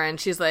anymore. And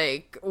she's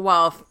like,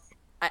 well,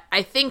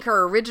 I think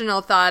her original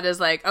thought is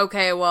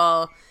okay,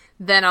 well,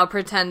 then I'll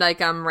pretend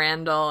I'm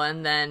Randall,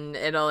 and then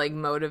it'll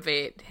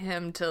motivate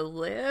him to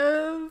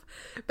live.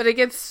 But it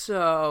gets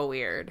so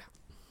weird.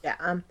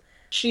 Yeah.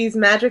 She's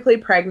magically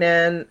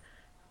pregnant,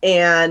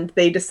 and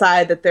they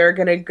decide that they're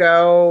going to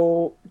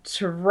go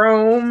to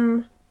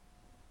Rome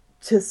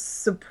to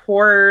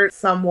support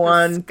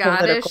someone the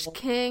Scottish political.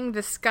 king.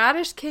 The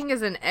Scottish king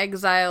is in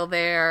exile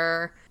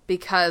there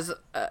because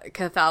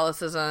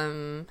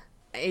Catholicism.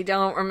 I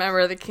don't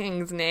remember the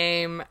king's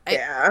name.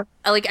 Yeah.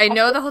 I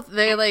know the whole...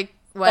 They what?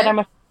 But I'm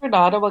afraid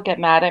Renata will get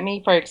mad at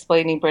me for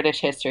explaining British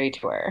history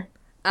to her.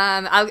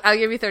 I'll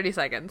give you 30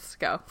 seconds.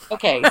 Go.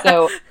 Okay,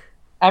 so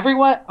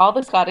all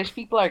the Scottish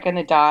people are going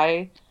to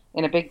die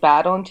in a big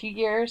battle in 2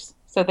 years,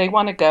 so they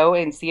want to go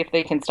and see if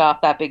they can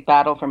stop that big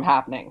battle from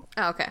happening.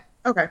 Oh, okay.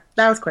 Okay,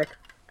 that was quick.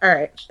 All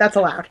right, that's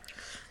allowed.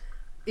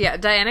 Yeah,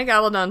 Diana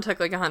Gabaldon took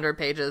 100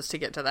 pages to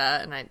get to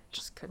that, and I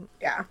just couldn't.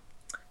 Yeah.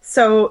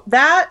 So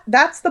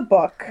that's the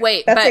book.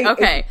 Wait,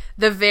 okay.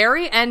 The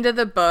very end of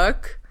the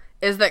book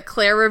is that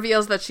Claire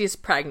reveals that she's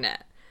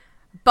pregnant.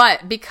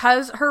 But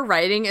because her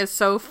writing is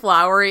so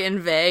flowery and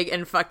vague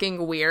and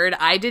fucking weird,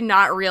 I did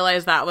not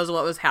realize that was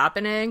what was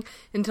happening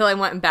until I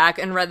went back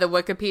and read the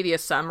Wikipedia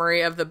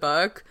summary of the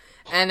book.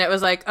 And it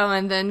was like, oh,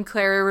 and then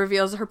Clara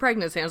reveals her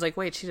pregnancy. I was like,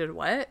 wait, she did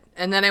what?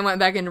 And then I went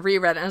back and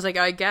reread it, and I was like,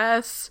 I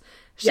guess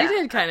she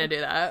did kind of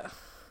do that.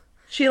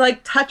 She,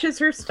 like, touches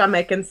her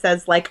stomach and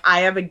says, like,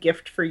 I have a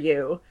gift for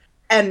you.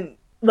 And,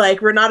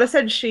 like, Renata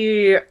said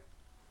she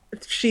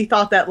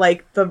thought that,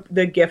 like,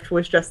 the gift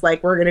was just,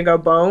 like, we're gonna go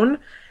bone.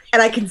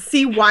 And I can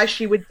see why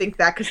she would think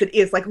that, because it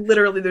is, like,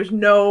 literally there's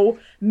no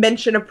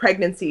mention of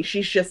pregnancy.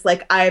 She's just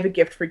like, I have a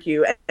gift for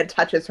you, and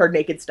touches her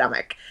naked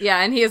stomach.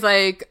 Yeah, and he's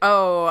like,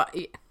 oh,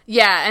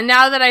 yeah, and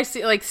now that I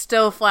see, like,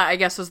 still flat, I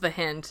guess was the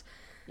hint.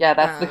 Yeah,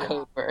 that's the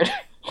code word.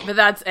 But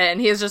that's it, and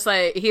he's just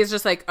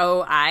like,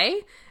 oh,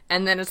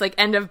 and then it's like,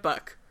 end of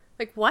book.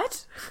 Like,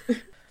 what?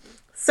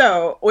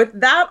 So, with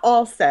that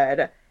all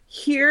said,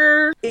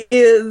 here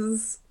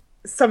is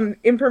some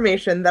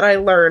information that I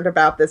learned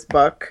about this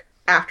book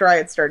after I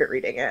had started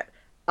reading it.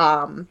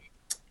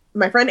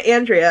 My friend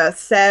Andrea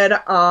said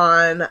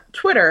on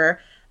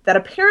Twitter that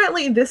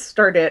apparently this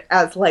started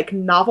as, like,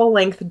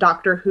 novel-length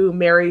Doctor Who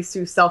Mary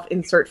Sue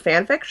self-insert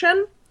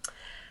fanfiction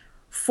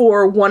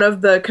for one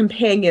of the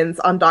companions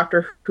on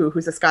Doctor Who,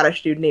 who's a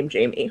Scottish dude named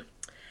Jamie.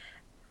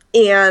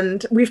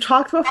 And we've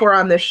talked before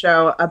on this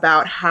show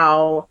about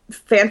how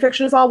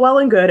fanfiction is all well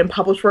and good and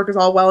published work is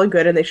all well and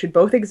good and they should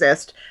both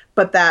exist,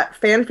 but that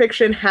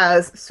fanfiction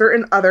has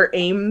certain other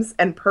aims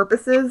and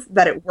purposes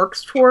that it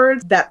works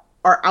towards that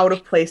are out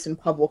of place in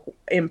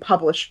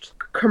published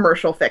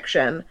commercial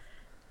fiction.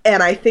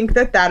 And I think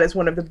that is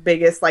one of the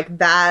biggest, like,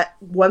 that,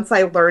 once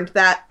I learned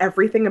that,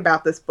 everything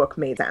about this book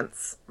made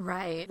sense.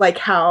 Right. Like,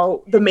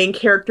 how the main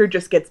character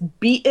just gets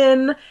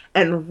beaten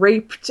and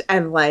raped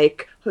and,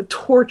 like,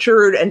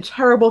 tortured, and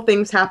terrible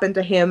things happen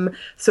to him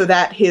so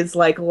that his,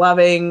 like,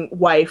 loving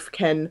wife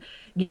can,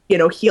 you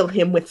know, heal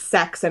him with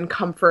sex and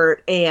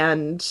comfort,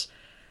 and,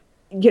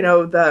 you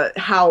know,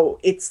 how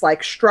it's,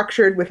 like,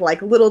 structured with, like,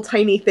 little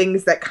tiny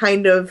things that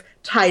kind of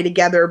tie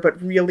together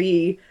but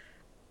really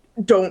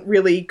don't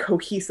really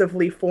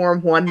cohesively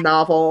form one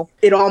novel.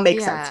 It all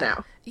makes sense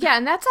now. Yeah,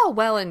 and that's all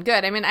well and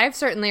good. I mean, I've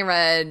certainly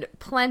read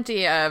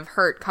plenty of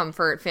hurt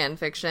comfort fan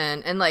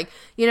fiction, and, like,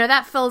 you know,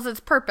 that fills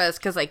its purpose,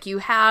 because, like, you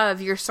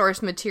have your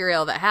source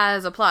material that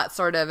has a plot,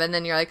 sort of, and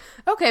then you're like,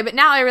 okay, but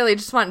now I really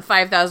just want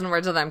 5,000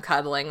 words of them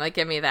cuddling, like,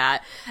 give me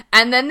that.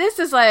 And then this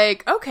is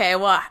like, okay,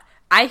 well,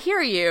 I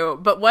hear you,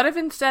 but what if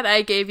instead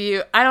I gave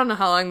you, I don't know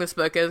how long this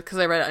book is because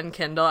I read it on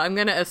Kindle. I'm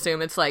going to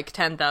assume it's like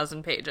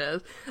 10,000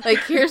 pages. Like,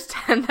 here's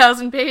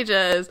 10,000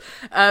 pages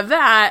of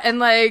that, and,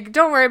 like,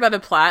 don't worry about the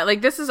plot.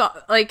 Like, this is,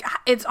 like,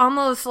 it's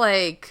almost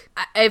like,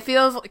 it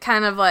feels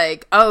kind of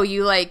like, oh,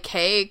 you like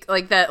cake?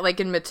 Like that,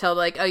 like in Matilda,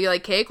 like, oh, you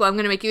like cake? Well, I'm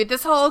going to make you eat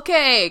this whole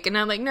cake. And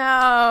I'm like,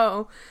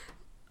 no,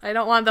 I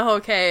don't want the whole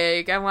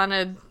cake. I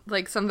wanted,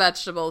 like, some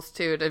vegetables,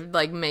 too, to,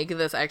 like, make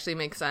this actually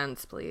make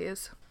sense,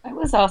 please. I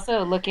was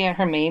also looking at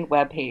her main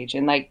webpage,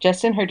 and, like,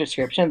 just in her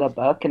description of the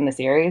book and the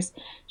series,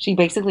 she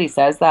basically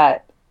says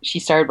that she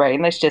started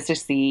writing this just to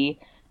see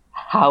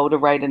how to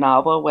write a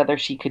novel, whether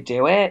she could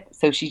do it.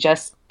 So she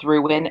just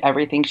threw in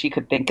everything she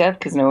could think of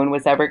because no one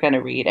was ever going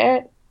to read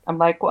it. I'm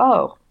like,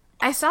 whoa.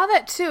 I saw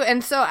that too,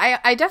 and so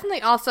I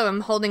definitely also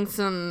am holding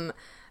some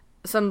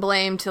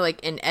blame to,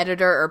 like, an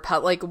editor or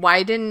like,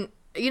 why didn't,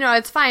 you know,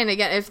 it's fine,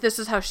 again, if this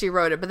is how she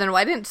wrote it, but then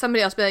why didn't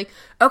somebody else be like,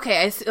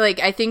 okay,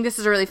 I think this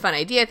is a really fun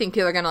idea, I think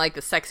people are gonna like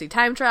the sexy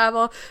time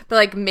travel, but,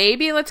 like,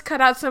 maybe let's cut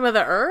out some of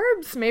the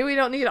herbs, maybe we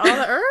don't need all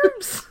the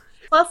herbs.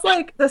 Plus,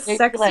 like, the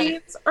sex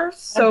scenes are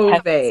so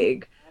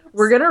vague.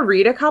 We're gonna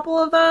read a couple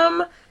of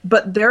them,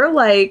 but they're,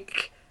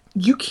 like,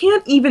 you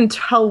can't even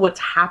tell what's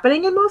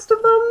happening in most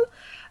of them.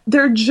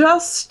 They're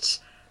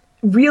just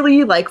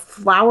really, like,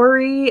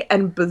 flowery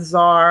and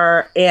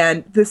bizarre,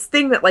 and this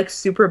thing that, like,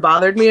 super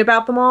bothered me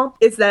about them all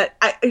is that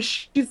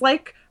she's,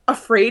 like,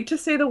 afraid to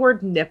say the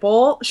word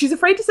nipple. She's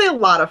afraid to say a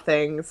lot of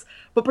things,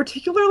 but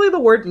particularly the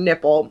word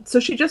nipple,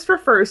 so she just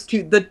refers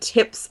to the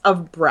tips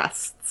of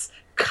breasts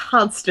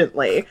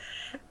constantly,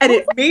 and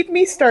it made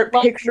me start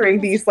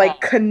picturing these, like,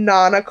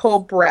 canonical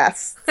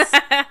breasts.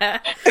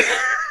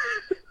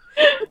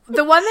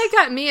 The one that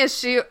got me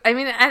is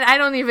I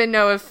don't even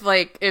know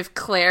if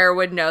Claire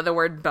would know the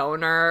word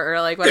boner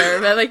or, like, whatever,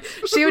 but, like,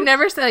 she would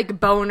never say, like,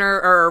 boner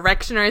or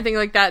erection or anything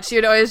like that. She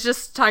would always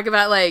just talk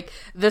about, like,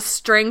 the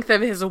strength of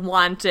his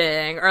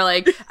wanting, or,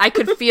 like, I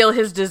could feel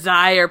his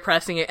desire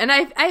pressing it. And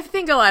I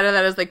think a lot of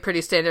that is, like,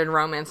 pretty standard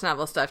romance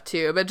novel stuff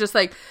too, but just,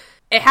 like,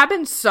 it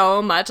happens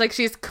so much. Like,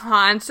 she's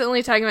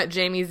constantly talking about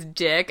Jamie's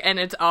dick, and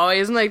it's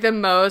always in, like, the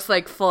most,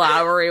 like,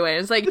 flowery way.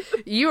 It's like,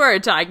 you are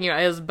talking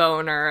about his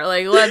boner.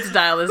 Like, let's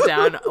dial this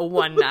down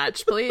one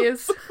notch,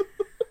 please.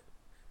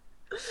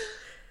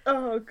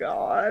 Oh,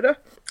 God.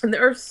 And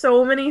there are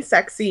so many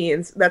sex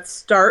scenes that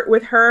start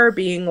with her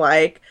being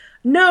like,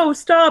 no,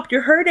 stop,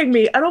 you're hurting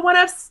me. I don't want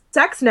to have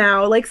sex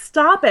now. Like,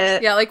 stop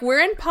it. Yeah, like,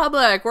 we're in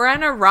public. We're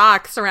on a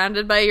rock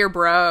surrounded by your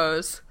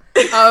bros.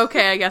 Oh,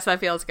 okay, I guess that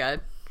feels good.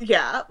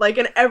 Yeah, like,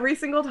 and every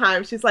single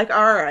time she's like,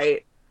 all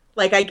right,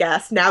 like, I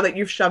guess now that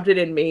you've shoved it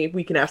in me,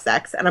 we can have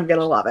sex and I'm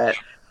gonna love it.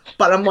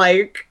 But I'm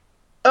like,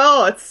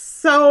 oh, it's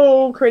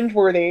so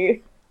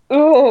cringeworthy.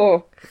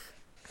 Oh,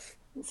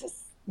 This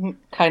is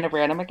kind of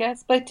random, I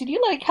guess. But did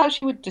you like how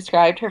she would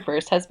describe her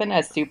first husband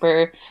as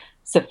super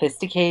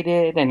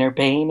sophisticated and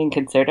urbane and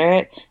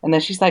considerate? And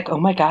then she's like, oh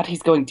my God,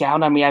 he's going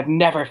down on me. I've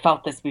never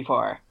felt this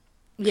before.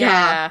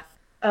 yeah.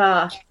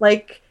 Yeah.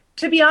 Like,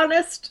 to be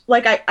honest,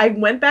 like, I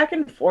went back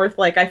and forth.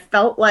 Like, I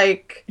felt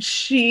like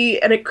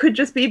and it could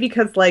just be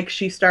because, like,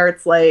 she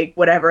starts, like,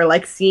 whatever,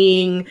 like,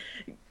 seeing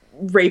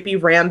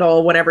rapey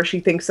Randall whenever she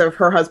thinks of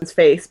her husband's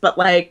face. But,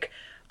 like,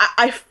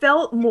 I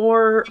felt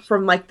more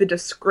from, like, the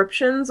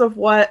descriptions of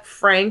what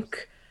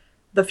Frank,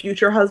 the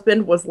future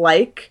husband, was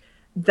like,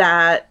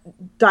 that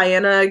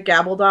Diana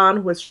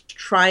Gabaldon was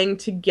trying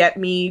to get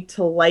me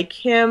to like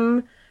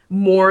him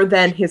more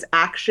than his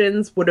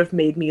actions would have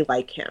made me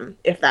like him,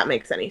 if that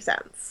makes any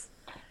sense.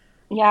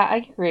 Yeah,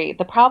 I agree.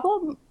 The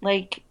problem,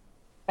 like,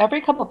 every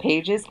couple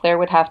pages, Claire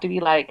would have to be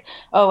like,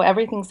 oh,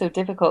 everything's so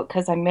difficult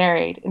because I'm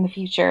married in the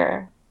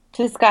future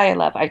to this guy I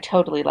love. I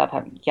totally love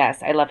him.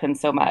 Yes, I love him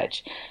so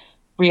much.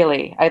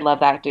 Really, I love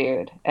that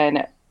dude.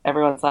 And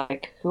everyone's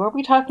like, who are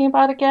we talking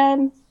about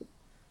again?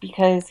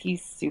 Because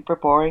he's super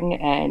boring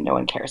and no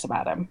one cares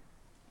about him.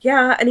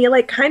 Yeah, and he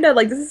like kind of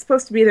like this is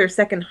supposed to be their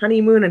second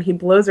honeymoon, and he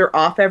blows her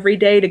off every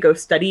day to go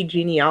study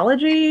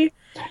genealogy.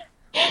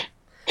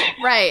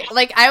 Right.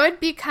 Like, I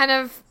would be kind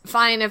of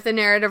fine if the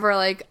narrative were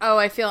like, oh,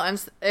 I feel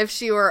if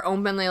she were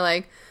openly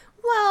like,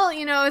 well,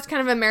 it's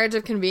kind of a marriage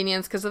of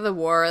convenience because of the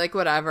war, like,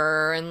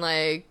 whatever. And,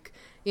 like,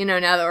 now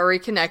that we're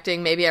reconnecting,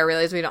 maybe I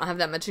realize we don't have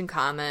that much in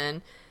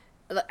common.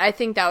 I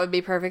think that would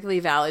be perfectly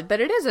valid,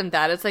 but it isn't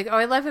that. It's like, oh,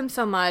 I love him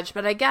so much,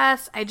 but I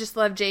guess I just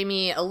love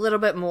Jamie a little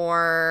bit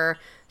more,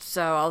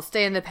 so I'll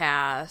stay in the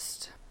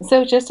past.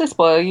 So just to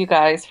spoil you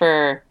guys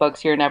for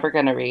books you're never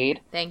going to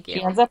read, Thank you.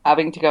 she ends up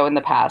having to go in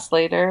the past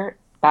later,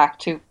 back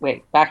to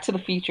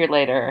the future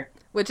later.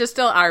 Which is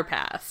still our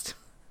past.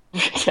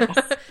 Yes.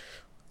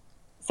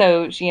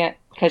 So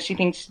because she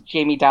thinks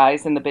Jamie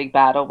dies in the big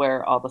battle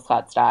where all the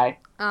Scots die.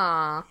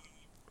 Aw.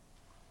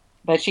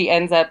 But she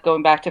ends up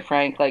going back to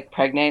Frank, like,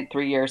 pregnant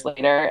 3 years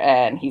later,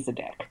 and he's a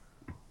dick.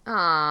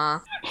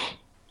 Aw.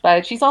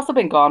 But she's also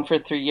been gone for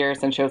 3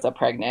 years and shows up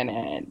pregnant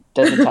and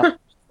doesn't tell her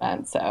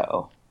then,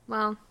 so.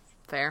 Well,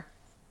 fair.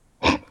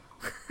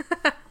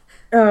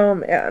 Oh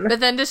man. But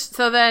then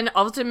then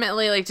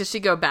ultimately, like, does she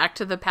go back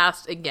to the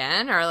past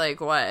again, or like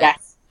what?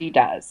 Yes, she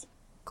does.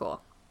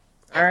 Cool.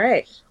 All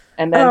right.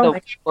 And then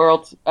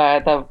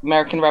the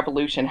American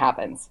Revolution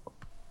happens.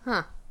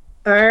 Huh.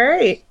 All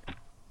right.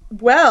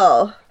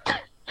 Well,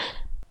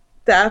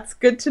 that's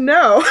good to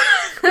know.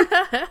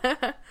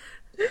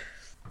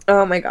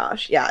 Oh my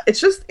gosh. Yeah.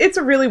 It's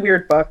a really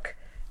weird book.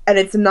 And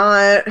it's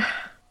not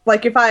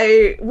like if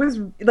I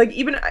was like,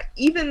 even,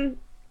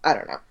 I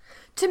don't know.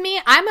 To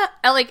me,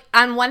 like,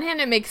 on one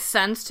hand, it makes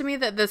sense to me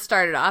that this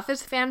started off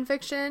as fan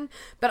fiction,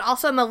 but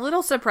also I'm a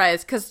little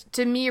surprised because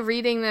to me,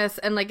 reading this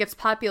and, like, its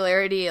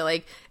popularity,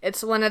 like,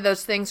 it's one of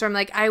those things where I'm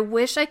like, I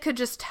wish I could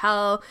just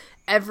tell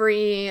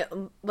every,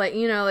 like,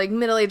 like,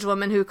 middle-aged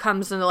woman who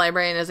comes in the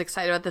library and is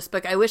excited about this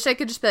book, I wish I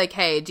could just be like,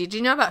 hey, did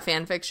you know about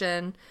fan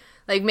fiction?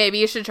 Like, maybe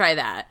you should try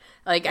that.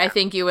 Like, yeah. I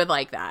think you would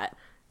like that.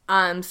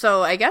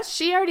 So I guess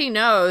she already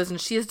knows,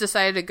 and she's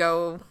decided to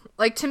go.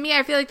 Like, to me,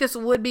 I feel like this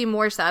would be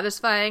more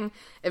satisfying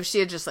if she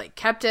had just, like,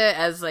 kept it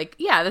as, like,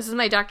 yeah, this is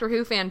my Doctor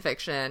Who fan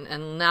fiction,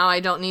 and now I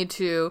don't need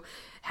to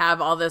have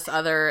all this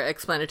other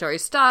explanatory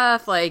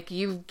stuff. Like,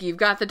 you've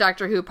got the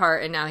Doctor Who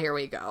part, and now here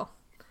we go.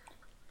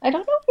 I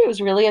don't know if it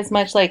was really as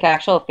much, like,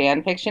 actual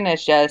fan fiction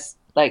as just,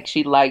 like,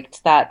 she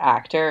liked that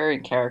actor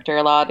and character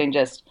a lot and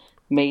just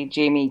made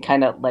Jamie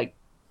kind of, like,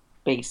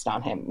 based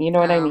on him. You know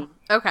what I mean?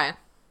 Okay.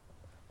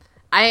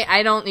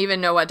 I don't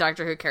even know what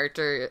Doctor Who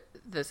character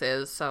this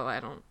is, so I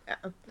don't.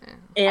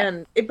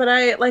 Yeah. But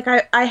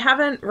I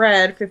haven't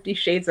read 50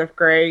 Shades of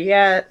Grey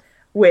yet,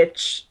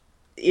 which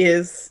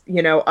is,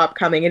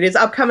 upcoming. It is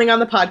upcoming on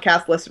the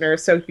podcast,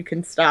 listeners, so you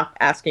can stop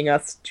asking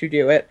us to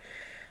do it.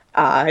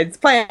 It's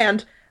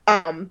planned.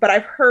 But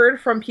I've heard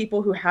from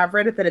people who have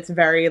read it that it's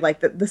very, like,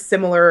 the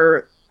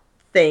similar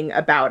thing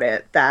about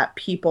it, that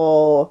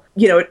people,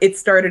 it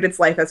started its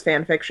life as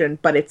fan fiction,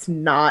 but it's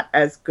not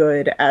as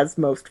good as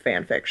most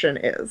fan fiction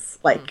is.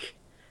 Like,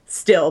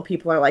 still,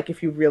 people are like,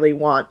 if you really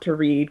want to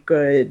read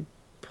good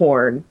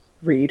porn,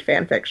 read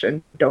fan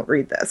fiction. Don't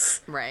read this.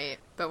 Right.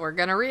 But we're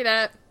gonna read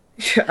it.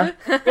 Yeah.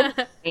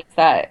 It's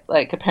that,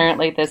 like,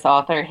 apparently this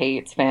author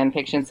hates fan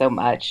fiction so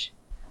much.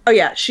 Oh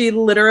yeah, she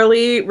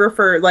literally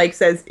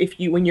says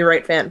when you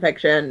write fan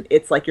fiction,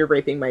 it's like you're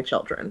raping my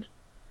children.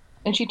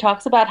 And she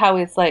talks about how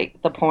it's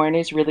like the porn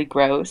is really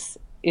gross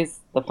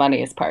is the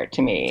funniest part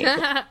to me.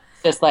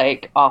 Just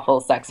like awful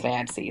sex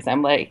fantasies.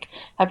 I'm like,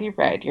 have you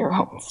read your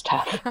own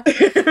stuff?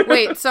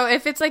 Wait, so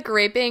if it's like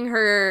raping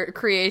her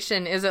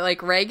creation, is it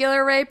like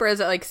regular rape or is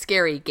it like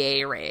scary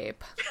gay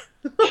rape?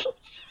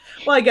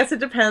 Well, I guess it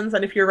depends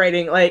on if you're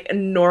writing like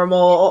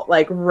normal,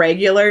 like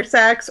regular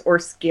sex or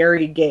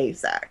scary gay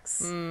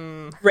sex.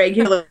 Mm.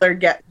 Regular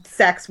get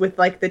sex with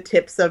like the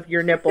tips of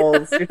your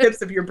nipples, your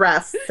tips of your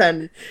breasts,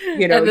 and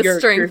And the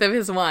strength your of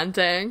his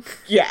wanting.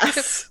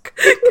 yes.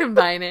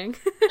 Combining.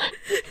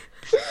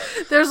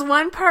 There's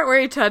one part where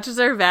he touches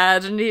her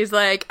vag and he's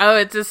like, oh,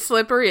 it's as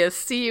slippery as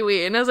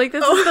seaweed. And I was like,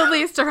 this is the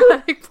least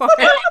erotic part.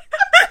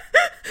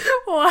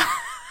 What?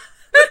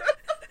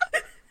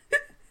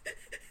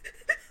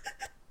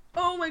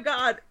 Oh my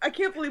god, I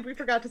can't believe we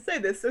forgot to say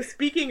this. So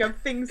speaking of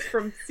things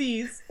from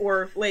seas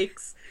or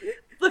lakes,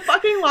 the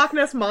fucking Loch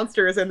Ness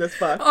Monster is in this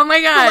book. Oh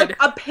my god. For, like,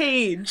 a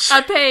page.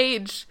 A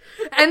page.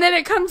 And then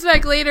it comes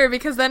back later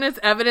because then it's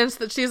evidence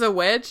that she's a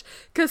witch.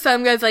 Because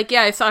some guy's like,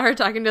 yeah, I saw her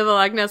talking to the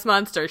Loch Ness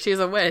Monster. She's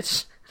a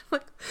witch.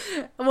 Like,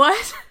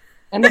 what?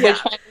 And the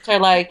witchfinders are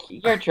like,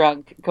 you're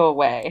drunk, go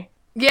away.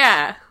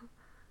 Yeah.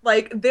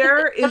 Like,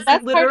 there is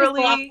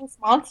literally... The Loch Ness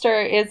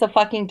Monster is a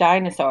fucking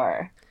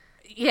dinosaur.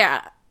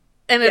 Yeah.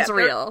 And it's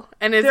real.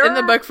 And it's in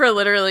the book for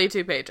literally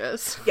 2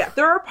 pages. Yeah,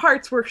 there are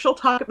parts where she'll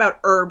talk about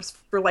herbs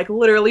for, like,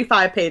 literally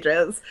 5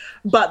 pages.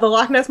 But the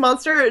Loch Ness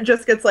Monster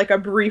just gets, like, a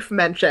brief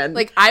mention.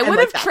 Like, I would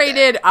have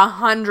traded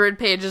 100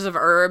 pages of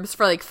herbs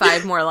for, like,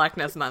 5 more Loch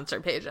Ness Monster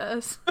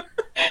pages.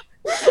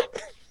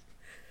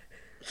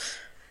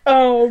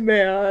 Oh,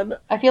 man.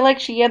 I feel like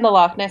she and the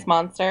Loch Ness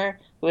Monster,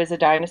 who is a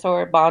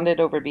dinosaur, bonded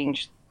over being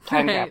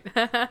time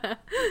travel.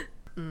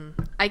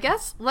 I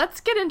guess let's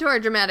get into our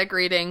dramatic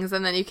readings,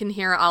 and then you can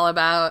hear all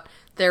about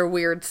their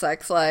weird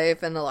sex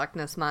life and the Loch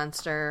Ness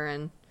Monster.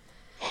 And,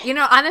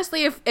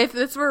 honestly, if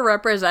this were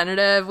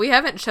representative, we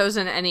haven't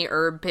chosen any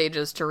herb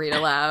pages to read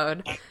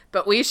aloud,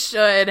 but we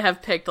should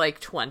have picked, like,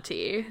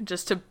 20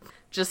 just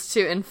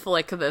to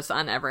inflict this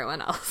on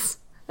everyone else.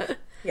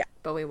 Yeah.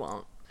 But we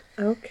won't.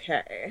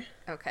 Okay,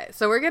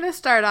 so we're going to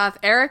start off.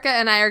 Erica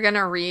and I are going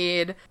to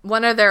read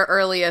one of their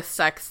earliest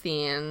sex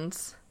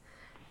scenes.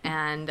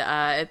 And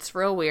it's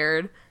real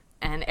weird.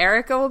 And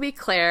Erica will be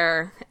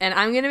Claire, and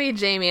I'm going to be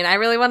Jamie. And I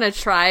really want to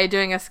try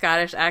doing a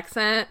Scottish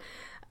accent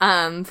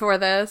for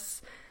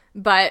this.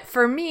 But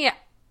for me,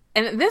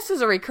 and this is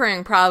a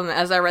recurring problem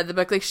as I read the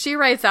book, like, she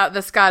writes out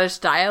the Scottish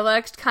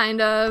dialect, kind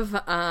of.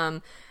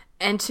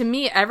 And to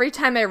me, every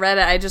time I read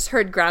it, I just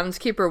heard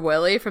Groundskeeper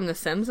Willie from The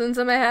Simpsons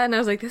in my head. And I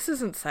was like, this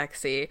isn't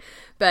sexy.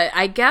 But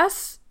I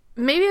guess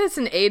maybe it's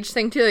an age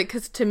thing, too.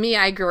 Because to me,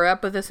 I grew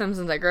up with The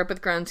Simpsons. I grew up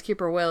with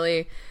Groundskeeper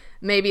Willie.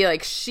 Maybe,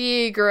 like,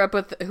 she grew up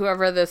with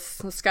whoever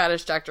this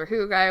Scottish Doctor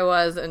Who guy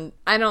was, and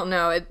I don't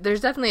know.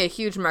 There's definitely a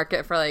huge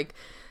market for, like,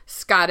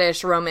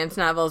 Scottish romance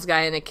novels,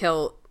 guy in a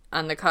kilt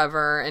on the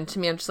cover, and to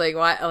me, I'm just like,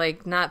 what?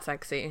 Like, not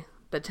sexy.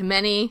 But to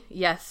many,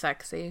 yes,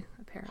 sexy,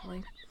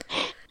 apparently.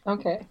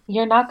 Okay.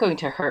 You're not going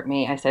to hurt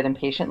me, I said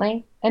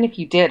impatiently. And if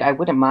you did, I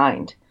wouldn't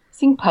mind.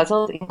 Seeing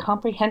puzzled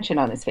incomprehension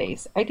on his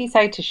face, I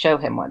decided to show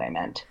him what I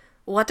meant.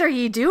 What are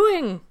ye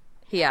doing?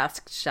 He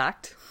asked,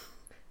 shocked.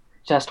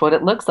 Just what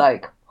it looks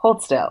like.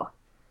 Hold still.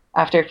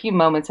 After a few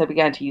moments, I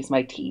began to use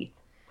my teeth,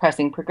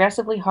 pressing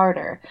progressively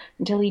harder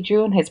until he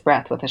drew in his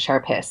breath with a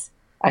sharp hiss.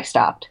 I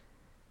stopped.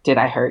 Did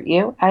I hurt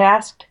you? I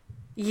asked.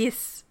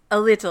 Yes, a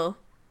little.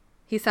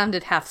 He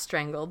sounded half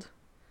strangled.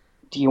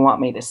 Do you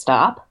want me to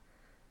stop?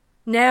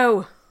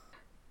 No.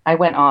 I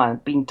went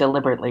on, being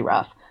deliberately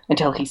rough,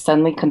 until he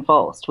suddenly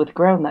convulsed with a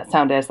groan that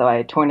sounded as though I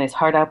had torn his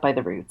heart out by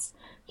the roots.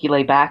 He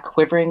lay back,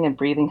 quivering and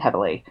breathing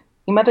heavily.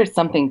 He muttered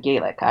something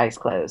Gaelic, eyes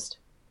closed.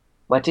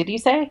 What did you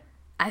say?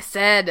 I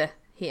said,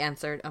 he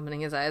answered,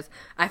 opening his eyes.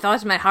 I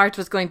thought my heart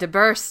was going to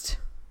burst.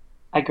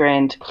 I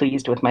grinned,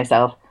 pleased with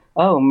myself.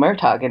 Oh,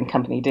 Murtaugh and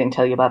company didn't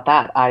tell you about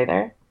that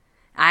either.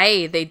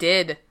 Aye, they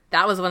did.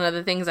 That was one of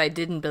the things I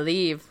didn't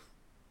believe.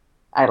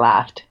 I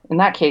laughed. In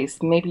that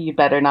case, maybe you'd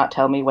better not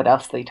tell me what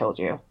else they told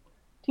you.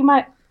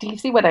 Do you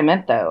see what I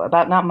meant, though,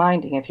 about not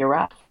minding if you're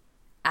rough?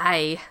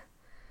 Aye.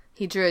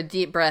 He drew a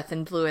deep breath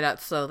and blew it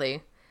out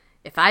slowly.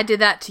 If I did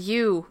that to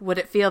you, would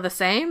it feel the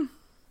same?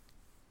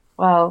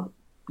 Well,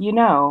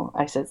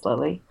 I said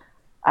slowly,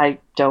 I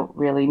don't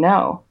really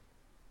know.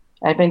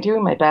 I've been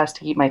doing my best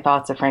to keep my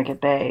thoughts of Frank at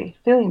bay,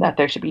 feeling that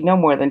there should be no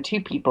more than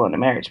 2 people in a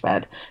marriage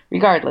bed,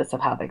 regardless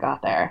of how they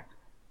got there.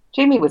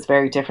 Jamie was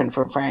very different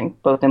from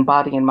Frank, both in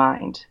body and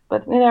mind,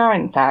 but there are,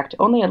 in fact,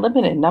 only a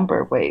limited number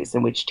of ways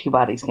in which 2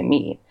 bodies can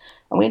meet,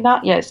 and we have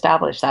not yet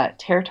established that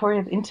territory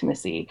of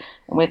intimacy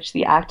in which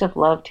the act of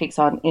love takes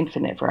on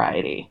infinite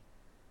variety.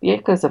 The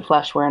echoes of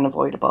flesh were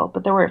unavoidable,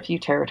 but there were a few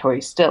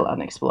territories still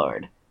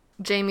unexplored.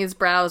 Jamie's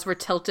brows were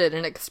tilted in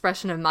an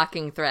expression of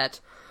mocking threat.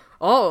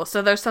 Oh,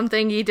 so there's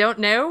something ye don't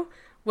know?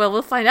 Well,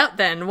 we'll find out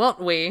then, won't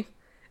we?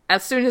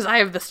 As soon as I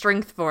have the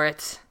strength for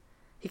it.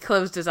 He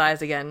closed his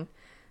eyes again.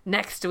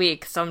 Next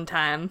week,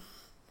 sometime.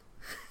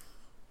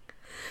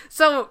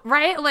 So,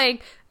 right,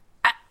 like,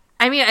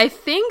 I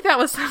think that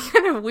was some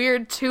kind of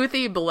weird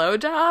toothy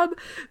blowjob,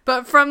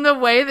 but from the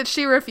way that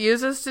she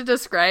refuses to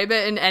describe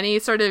it in any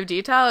sort of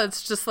detail,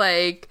 it's just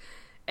like,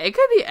 it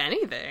could be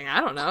anything. I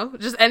don't know.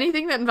 Just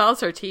anything that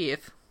involves her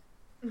teeth.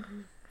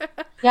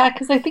 Yeah,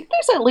 because I think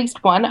there's at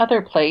least one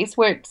other place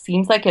where it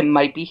seems like it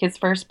might be his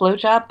first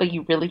blowjob, but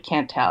you really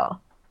can't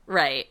tell.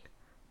 Right.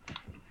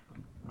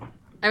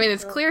 I mean,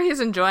 it's clear he's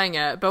enjoying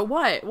it, but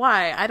what?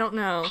 Why? I don't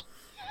know.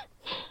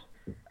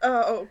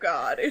 Oh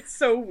god, it's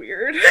so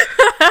weird.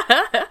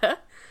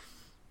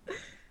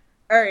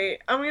 Alright,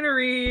 I'm gonna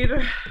read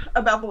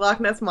about the Loch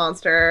Ness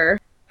Monster.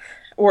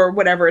 Or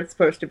whatever it's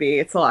supposed to be.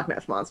 It's the Loch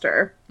Ness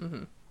Monster.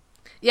 Mm-hmm.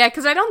 Yeah,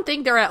 because I don't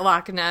think they're at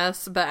Loch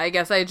Ness, but I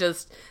guess I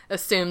just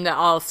assume that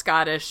all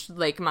Scottish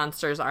lake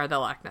monsters are the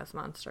Loch Ness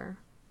Monster.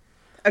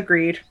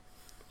 Agreed.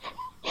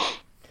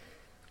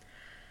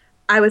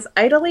 I was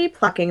idly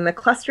plucking the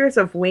clusters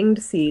of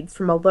winged seeds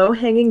from a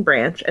low-hanging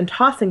branch and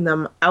tossing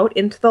them out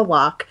into the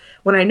loch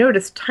when I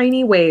noticed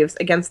tiny waves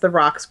against the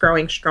rocks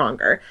growing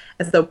stronger,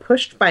 as though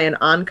pushed by an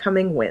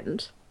oncoming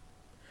wind.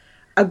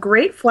 A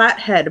great flat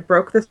head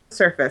broke the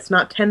surface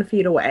not 10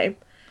 feet away.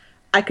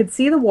 I could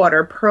see the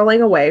water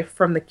purling away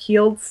from the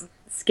keeled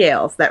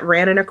scales that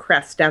ran in a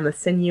crest down the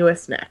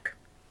sinuous neck.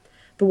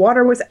 The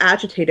water was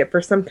agitated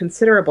for some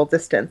considerable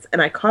distance,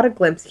 and I caught a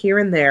glimpse here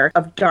and there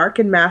of dark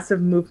and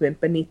massive movement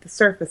beneath the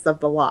surface of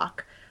the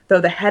loch,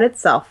 though the head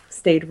itself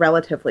stayed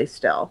relatively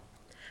still.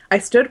 I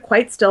stood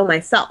quite still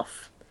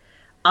myself.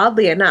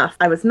 Oddly enough,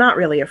 I was not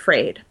really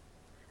afraid.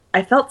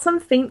 I felt some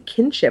faint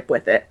kinship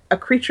with it, a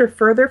creature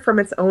further from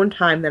its own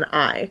time than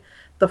I,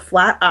 the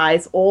flat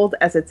eyes old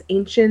as its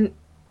ancient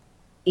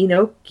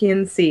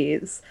Enochian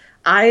seas,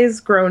 eyes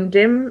grown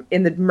dim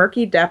in the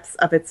murky depths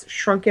of its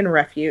shrunken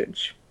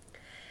refuge.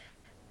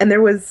 And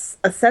there was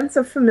a sense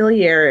of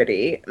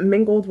familiarity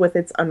mingled with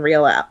its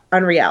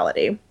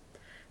unreality.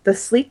 The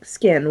sleek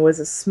skin was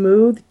a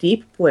smooth,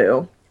 deep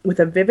blue, with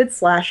a vivid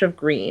slash of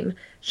green,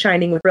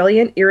 shining with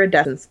brilliant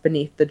iridescence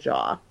beneath the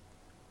jaw.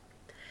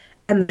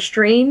 And the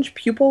strange,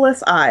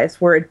 pupilless eyes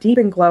were a deep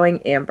and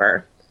glowing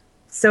amber.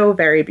 So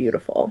very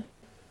beautiful.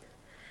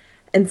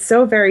 And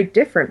so very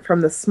different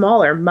from the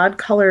smaller,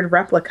 mud-colored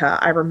replica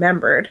I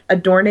remembered,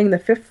 adorning the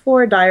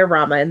fifth-floor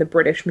diorama in the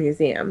British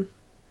Museum.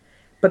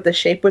 But the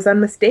shape was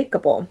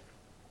unmistakable.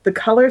 The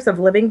colors of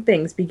living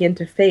things begin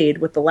to fade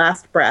with the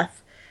last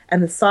breath,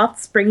 and the soft,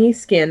 springy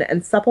skin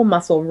and supple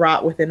muscle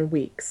rot within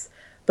weeks.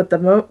 But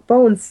the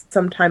bones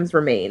sometimes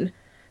remain,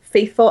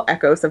 faithful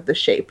echoes of the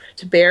shape,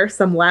 to bear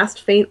some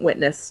last faint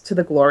witness to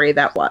the glory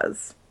that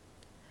was.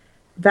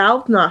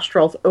 Valved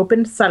nostrils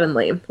opened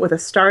suddenly with a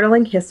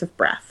startling hiss of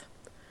breath.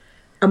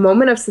 A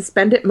moment of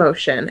suspended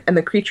motion, and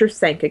the creature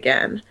sank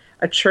again,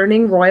 a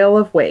churning royal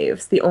of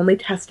waves, the only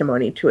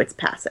testimony to its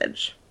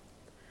passage.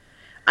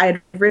 I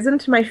had risen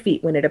to my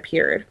feet when it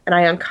appeared, and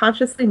I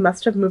unconsciously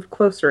must have moved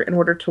closer in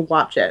order to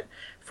watch it,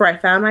 for I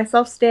found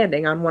myself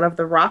standing on one of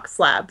the rock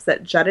slabs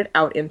that jutted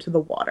out into the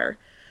water,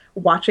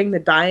 watching the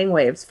dying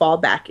waves fall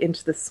back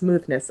into the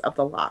smoothness of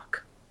the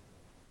loch.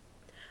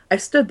 I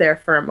stood there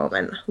for a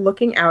moment,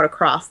 looking out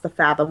across the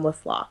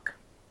fathomless loch.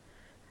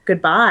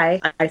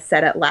 Goodbye, I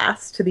said at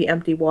last to the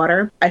empty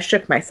water. I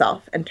shook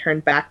myself and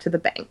turned back to the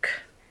bank.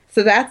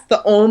 So that's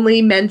the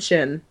only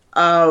mention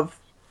of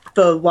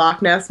the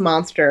Loch Ness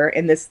Monster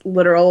in this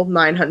literal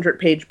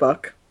 900-page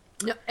book.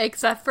 No,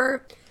 except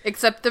for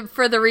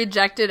the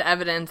rejected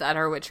evidence at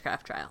her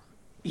witchcraft trial.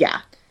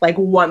 Yeah,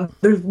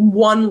 there's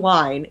one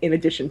line in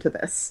addition to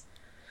this.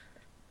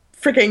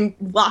 Freaking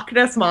Loch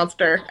Ness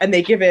Monster, and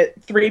they give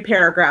it 3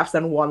 paragraphs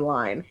and 1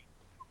 line.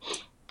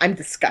 I'm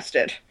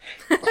disgusted.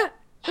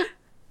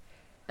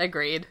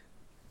 Agreed.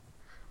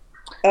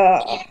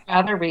 I'd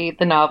rather read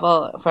the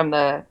novel from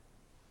the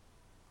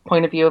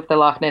point of view of the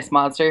Loch Ness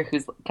Monster, who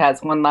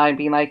has one line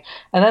being like,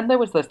 and then there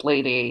was this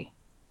lady.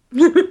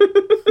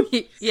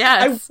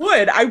 Yes.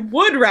 I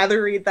would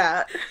rather read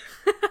that.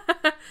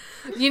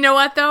 You know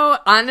what, though?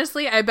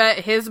 Honestly, I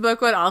bet his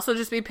book would also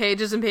just be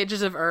pages and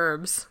pages of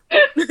herbs.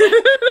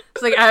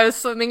 It's like, I was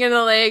swimming in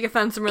the lake, I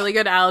found some really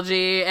good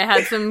algae, it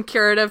had some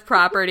curative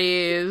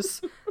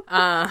properties,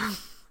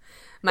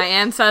 my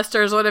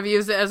ancestors would have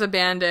used it as a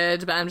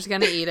bandage, but I'm just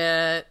gonna eat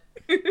it.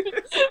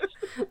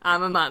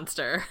 I'm a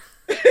monster.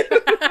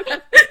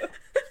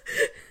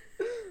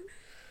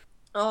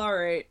 All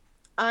right.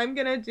 I'm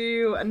gonna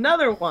do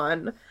another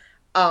one.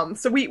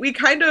 So we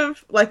kind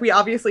of, we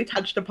obviously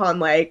touched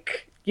upon,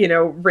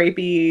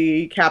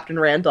 rapey Captain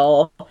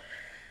Randall.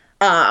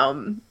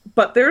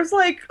 But there's,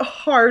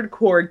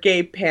 hardcore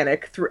gay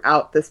panic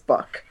throughout this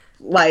book.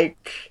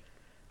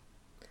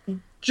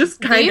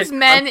 Just kind of These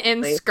men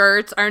in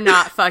skirts are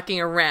not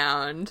fucking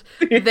around.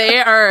 Yeah.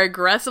 They are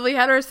aggressively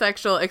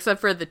heterosexual,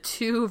 except for the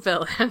 2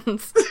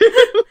 villains.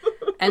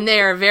 And they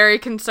are very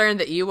concerned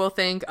that you will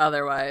think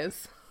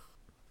otherwise.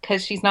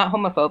 Because she's not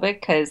homophobic,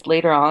 because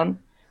later on,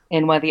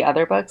 in one of the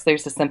other books,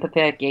 there's a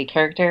sympathetic gay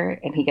character,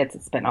 and he gets a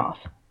spinoff.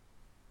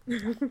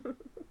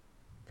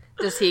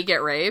 Does he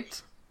get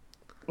raped?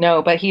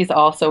 No, but he's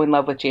also in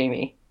love with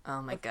Jamie.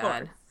 Oh my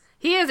god.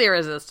 He is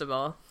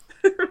irresistible.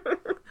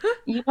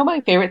 You know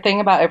my favorite thing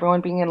about everyone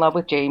being in love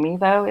with Jamie,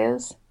 though,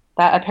 is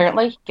that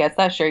apparently he gets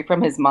that straight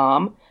from his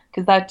mom,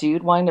 because that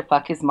dude wanting to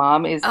fuck his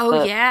mom is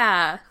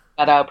yeah.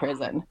 Out of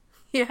prison.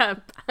 Yeah.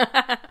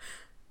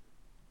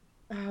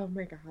 Oh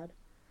my god.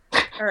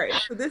 All right,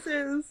 so this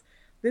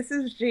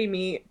is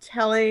Jamie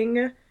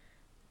telling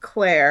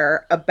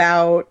Claire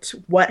about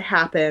what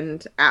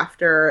happened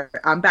after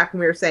back when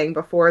we were saying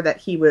before that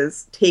he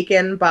was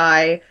taken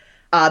by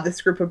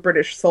this group of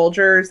British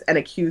soldiers and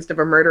accused of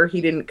a murder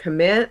he didn't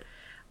commit,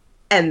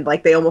 and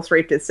like they almost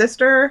raped his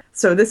sister.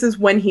 So this is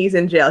when he's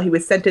in jail. He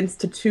was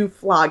sentenced to 2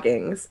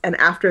 floggings, and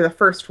after the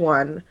first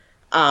one,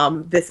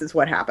 this is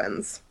what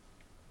happens.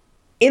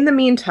 In the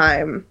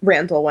meantime,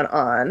 Randall went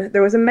on,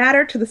 there was a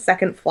matter to the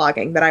second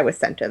flogging that I was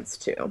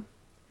sentenced to.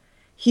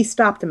 He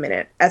stopped a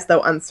minute, as though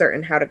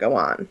uncertain how to go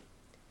on.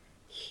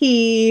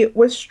 He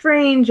was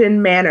strange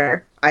in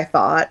manner, I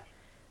thought,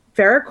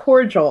 very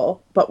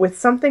cordial, but with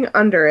something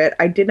under it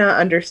I did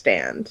not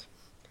understand.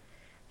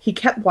 He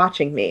kept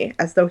watching me,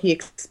 as though he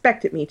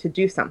expected me to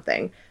do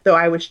something, though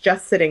I was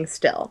just sitting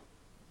still.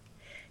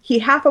 He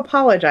half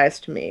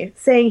apologized to me,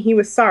 saying he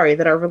was sorry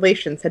that our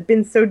relations had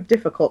been so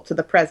difficult to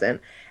the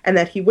present, and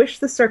that he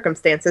wished the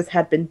circumstances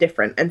had been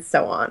different, and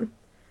so on.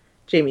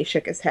 Jamie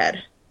shook his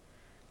head.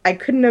 I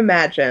couldn't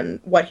imagine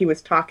what he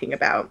was talking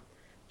about.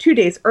 2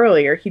 days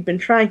earlier, he'd been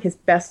trying his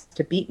best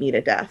to beat me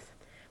to death.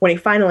 When he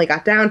finally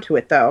got down to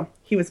it, though,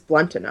 he was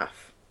blunt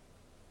enough.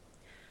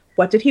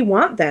 What did he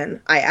want,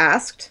 then? I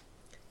asked.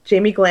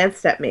 Jamie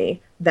glanced at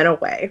me, then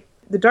away.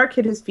 The dark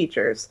hid his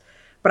features,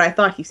 but I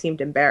thought he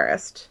seemed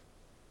embarrassed.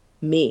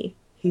 Me,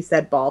 he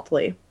said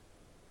baldly.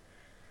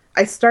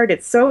 I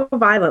started so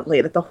violently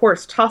that the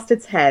horse tossed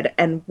its head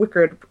and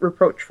whickered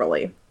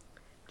reproachfully.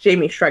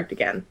 Jamie shrugged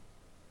again.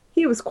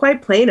 He was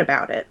quite plain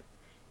about it.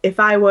 If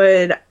I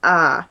would,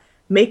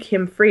 make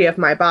him free of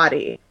my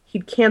body,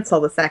 he'd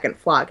cancel the second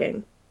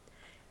flogging.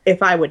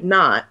 If I would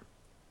not,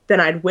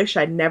 then I'd wish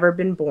I'd never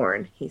been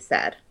born, he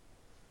said.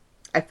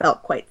 I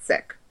felt quite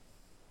sick.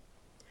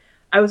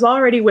 I was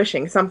already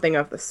wishing something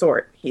of the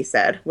sort, he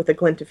said, with a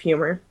glint of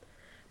humor.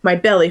 My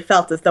belly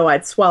felt as though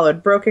I'd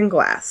swallowed broken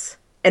glass,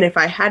 and if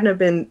I hadn't have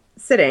been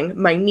sitting,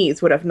 my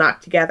knees would have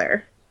knocked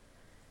together.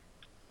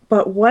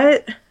 But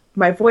what?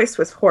 My voice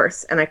was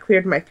hoarse, and I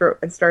cleared my throat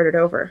and started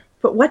over.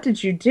 But what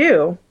did you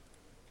do?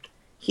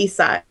 He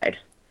sighed.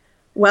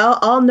 Well,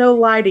 I'll no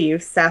lie to you,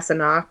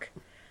 Sassenach.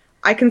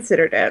 I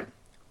considered it.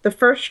 The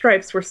first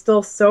stripes were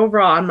still so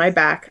raw on my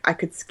back I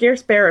could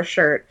scarce bear a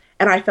shirt,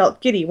 and I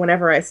felt giddy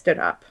whenever I stood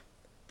up.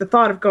 The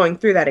thought of going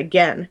through that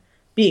again,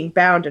 being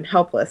bound and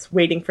helpless,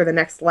 waiting for the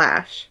next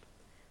lash.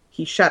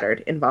 He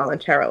shuddered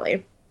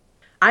involuntarily.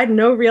 I'd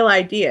no real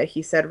idea,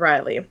 he said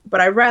wryly,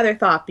 but I rather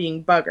thought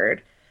being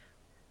buggered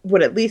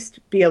would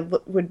be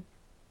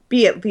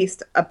at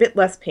least a bit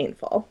less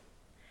painful.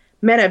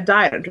 Men have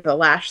died under the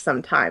lash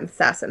sometimes,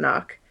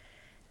 Sassenach,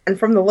 and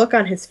from the look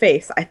on his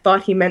face, I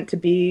thought he meant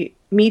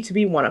me to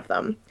be one of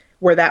them,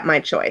 were that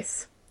my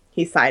choice.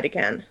 He sighed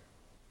again.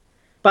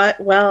 But,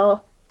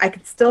 well, I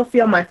could still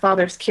feel my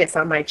father's kiss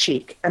on my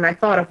cheek, and I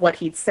thought of what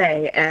he'd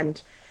say,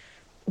 and,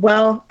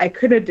 well, I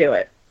couldn't do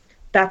it.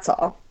 That's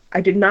all. I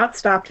did not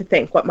stop to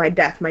think what my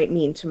death might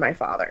mean to my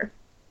father.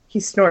 He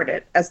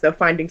snorted, as though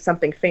finding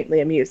something faintly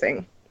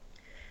amusing.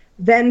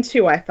 Then,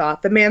 too, I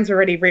thought, the man's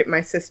already raped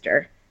my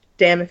sister.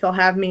 Damn if he'll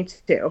have me,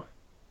 too.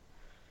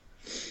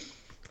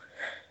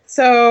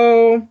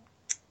 So,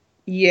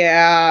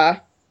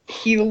 yeah.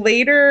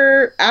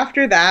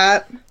 After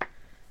that,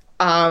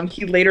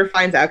 he later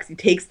finds out because he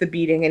takes the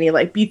beating and he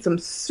like beats him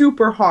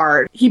super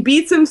hard. He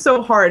beats him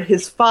so hard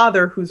his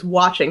father, who's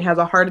watching, has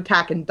a heart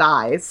attack and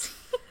dies.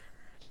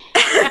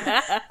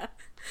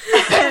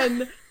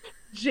 And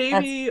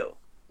Jamie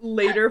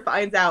later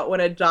finds out when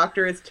a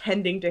doctor is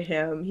tending to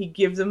him, he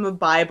gives him a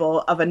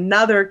Bible of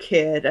another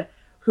kid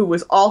who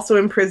was also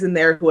in prison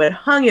there who had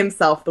hung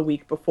himself the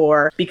week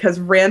before because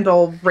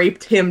Randall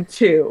raped him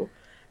too.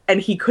 And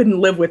he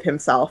couldn't live with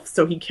himself,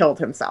 so he killed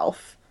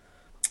himself.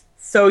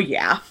 So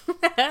yeah.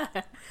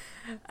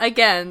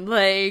 Again,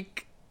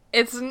 like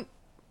it's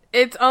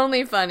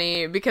only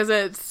funny because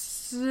it's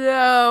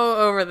so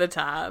over the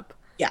top.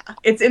 Yeah,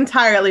 it's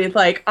entirely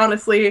like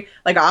honestly,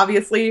 like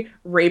obviously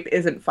rape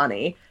isn't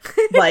funny.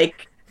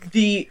 Like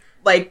the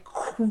like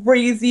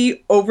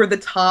crazy over the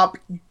top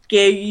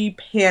gay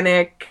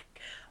panic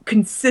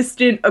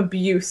consistent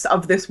abuse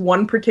of this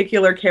one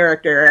particular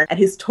character and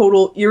his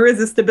total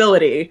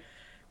irresistibility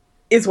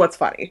is what's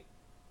funny.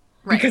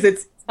 Right. Because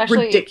it's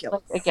especially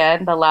ridiculous. Like,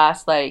 again, the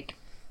last, like,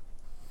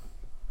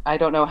 I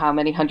don't know how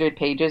many 100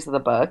 pages of the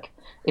book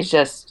is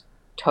just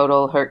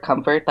total hurt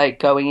comfort, like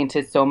going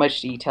into so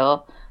much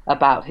detail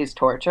about his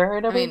torture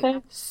and everything. I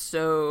mean,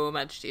 so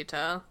much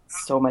detail.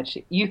 So much.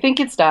 You think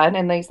it's done,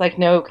 and then he's like,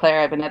 no, Claire,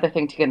 I have another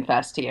thing to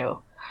confess to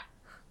you.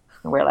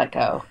 And we're like,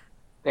 oh,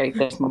 great,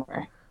 there's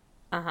more.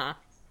 Uh-huh.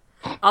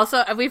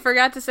 Also, we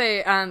forgot to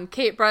say,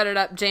 Kate brought it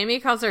up, Jamie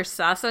calls her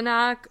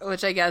Sassenach,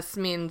 which I guess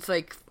means,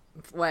 like,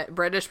 what,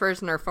 British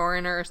person or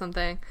foreigner or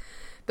something.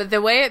 But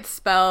the way it's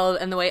spelled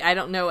and the way I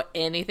don't know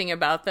anything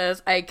about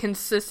this, I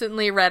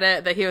consistently read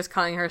it that he was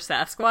calling her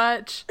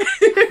Sasquatch.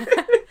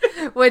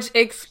 Which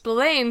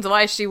explains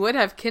why she would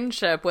have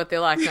kinship with the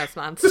Loch Ness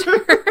Monster.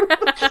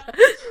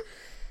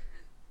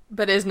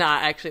 But is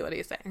not actually what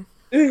he's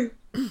saying.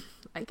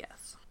 I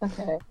guess.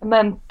 Okay. And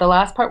then the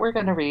last part we're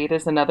going to read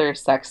is another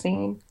sex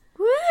scene.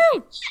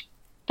 Woo!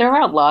 There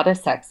are a lot of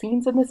sex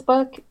scenes in this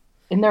book,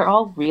 and they're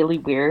all really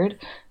weird.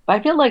 But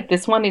I feel like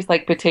this one is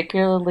like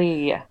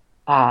particularly,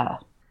 uh,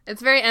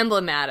 It's very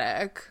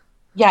emblematic. Sure.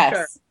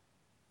 yes,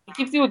 it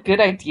gives you a good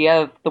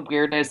idea of the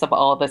weirdness of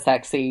all the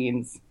sex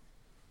scenes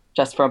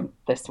just from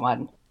this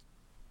one,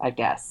 I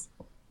guess.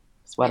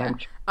 Is what Yeah. I'm.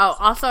 Oh,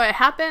 also, it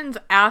happens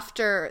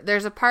after.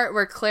 There's a part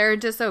where Claire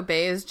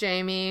disobeys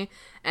Jamie,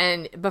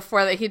 and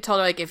before that, he told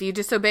her, like, if you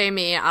disobey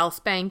me, I'll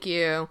spank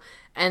you.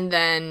 And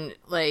then,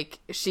 like,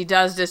 she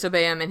does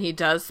disobey him, and he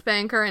does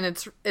spank her, and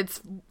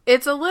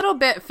it's a little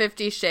bit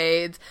 50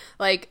 Shades.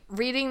 Like,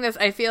 reading this,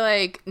 I feel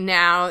like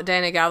now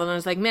Diana Gabaldon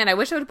is like, man, I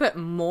wish I would have put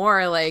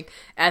more, like,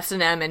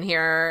 S&M in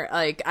here.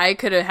 Like, I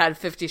could have had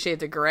 50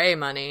 Shades of Grey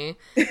money.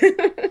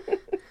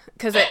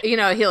 Because, you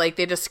know,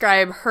 they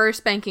describe her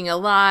spanking a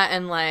lot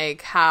and,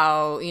 like,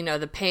 how, you know,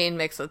 the pain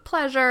mixed with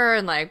pleasure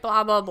and, like,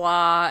 blah, blah,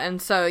 blah.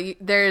 And so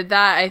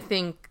that, I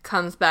think,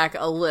 comes back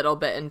a little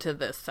bit into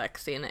this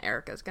sex scene that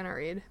Erica's going to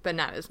read, but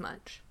not as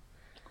much.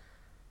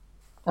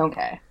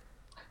 Okay.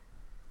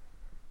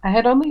 I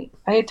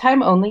had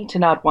time only to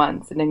nod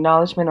once in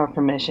acknowledgement or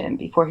permission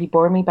before he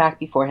bore me back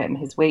before him,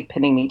 his weight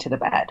pinning me to the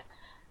bed.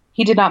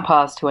 He did not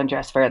pause to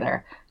undress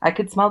further. I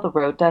could smell the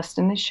road dust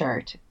in his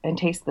shirt and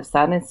taste the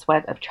sun and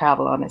sweat of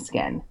travel on his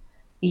skin.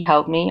 He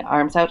held me,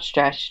 arms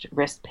outstretched,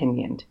 wrist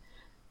pinioned.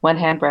 One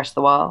hand brushed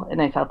the wall,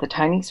 and I felt the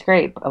tiny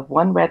scrape of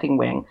one wedding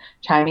ring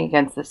chiming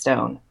against the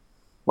stone.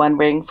 One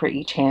ring for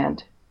each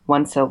hand,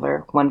 one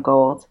silver, one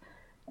gold,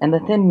 and the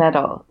thin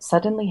metal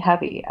suddenly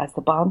heavy as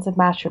the bonds of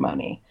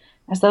matrimony,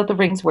 as though the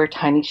rings were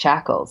tiny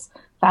shackles,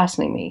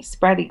 fastening me,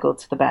 spread eagle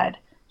to the bed,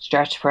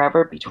 stretched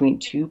forever between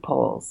two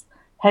poles,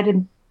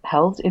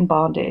 held in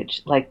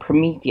bondage like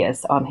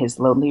Prometheus on his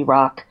lonely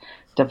rock,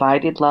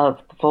 divided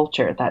love the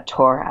vulture that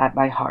tore at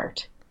my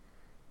heart.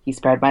 He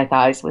spread my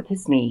thighs with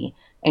his knee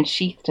and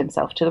sheathed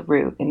himself to the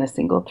root in a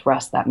single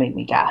thrust that made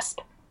me gasp.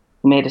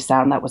 He made a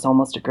sound that was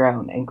almost a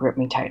groan and gripped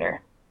me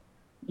tighter.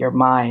 You're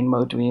mine,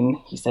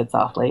 Modwin, he said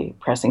softly,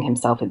 pressing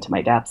himself into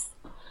my depths.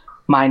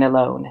 Mine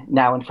alone,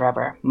 now and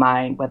forever.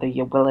 Mine, whether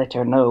you will it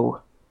or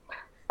no.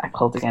 I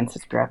pulled against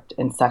his grip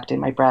and sucked in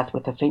my breath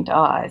with a faint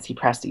awe as he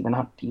pressed even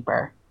up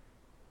deeper.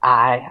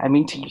 I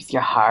mean to use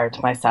your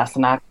heart, my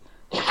Sassenach,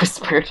 he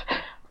whispered.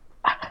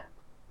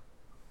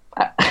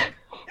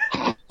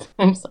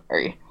 I'm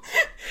sorry.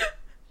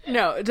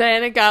 No,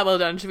 Diana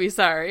Gabaldon should be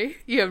sorry.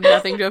 You have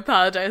nothing to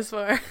apologize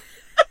for.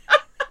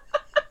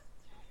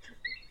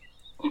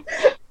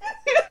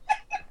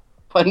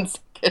 One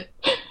second.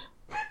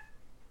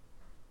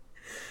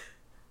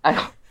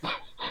 I,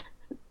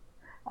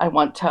 I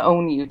want to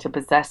own you, to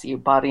possess you,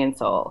 body and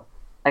soul.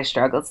 I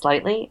struggled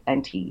slightly,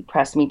 and he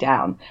pressed me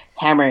down,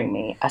 hammering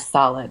me, a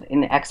solid,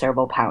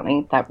 inexorable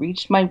pounding that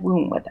reached my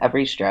womb with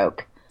every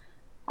stroke.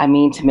 I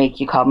mean to make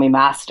you call me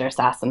master,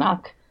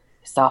 Sassenach.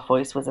 His soft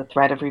voice was a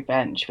threat of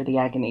revenge for the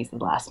agonies of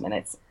the last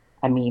minutes.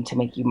 I mean to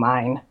make you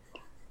mine.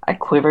 I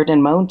quivered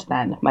and moaned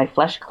then, my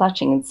flesh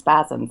clutching in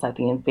spasms at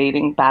the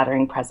invading,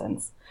 battering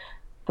presence.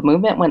 The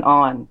movement went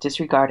on,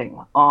 disregarding,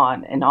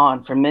 on and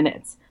on for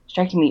minutes,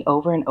 striking me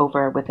over and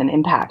over with an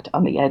impact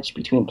on the edge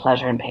between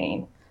pleasure and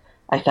pain.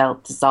 I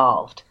felt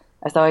dissolved,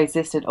 as though I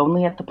existed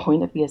only at the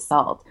point of the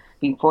assault,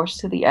 being forced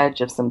to the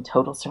edge of some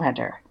total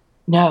surrender.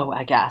 No,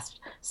 I gasped.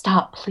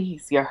 Stop,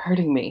 please, you're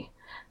hurting me.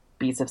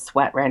 Beads of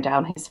sweat ran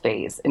down his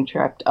face and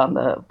dripped on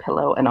the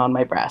pillow and on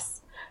my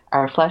breasts.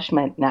 Our flesh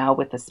met now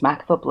with the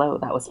smack of a blow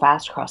that was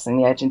fast crossing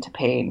the edge into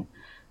pain.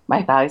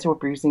 My thighs were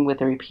bruising with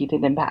the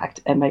repeated impact,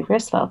 and my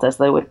wrist felt as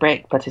though it would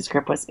break, but his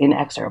grip was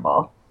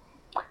inexorable.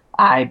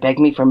 I beg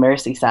me for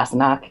mercy,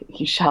 Sassenach.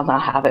 You shall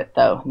not have it,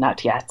 though,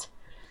 not yet.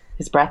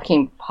 His breath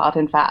came hot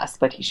and fast,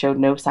 but he showed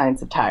no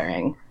signs of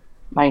tiring.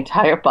 My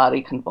entire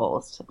body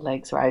convulsed,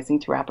 legs rising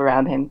to wrap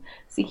around him,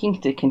 seeking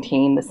to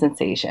contain the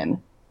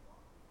sensation.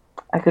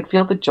 I could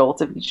feel the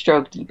jolt of each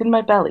stroke deep in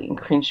my belly and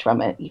cringed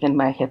from it. Even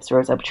my hips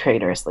rose up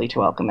traitorously to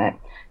welcome it.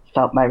 He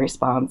felt my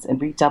response and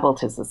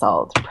redoubled his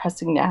assault,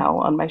 pressing now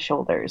on my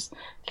shoulders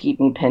to keep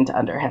me pinned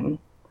under him.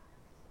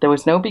 There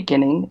was no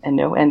beginning and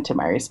no end to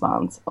my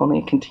response, only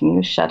a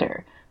continuous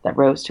shudder that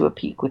rose to a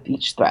peak with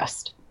each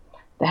thrust.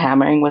 The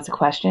hammering was a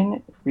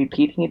question,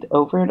 repeating it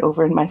over and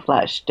over in my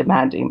flesh,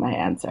 demanding my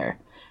answer.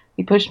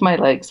 He pushed my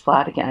legs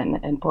flat again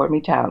and bore me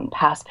down,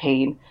 past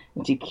pain,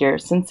 into pure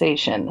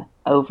sensation,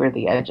 over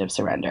the edge of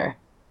surrender.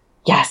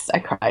 Yes, I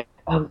cried.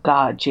 Oh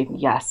God, Jim,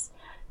 yes.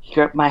 He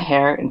gripped my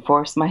hair and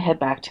forced my head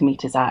back to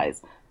meet his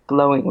eyes,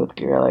 glowing with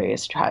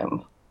glorious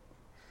triumph.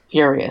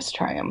 Furious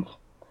triumph.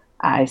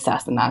 I,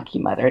 Sassenach, he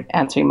muttered,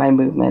 answering my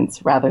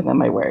movements rather than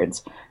my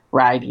words.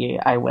 Ride ye,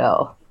 I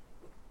will.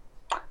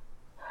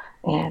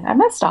 And I'm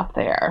gonna stop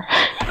there.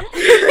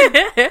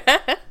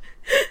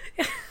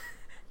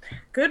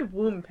 Good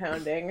womb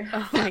pounding.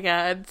 Oh my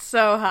god,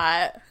 so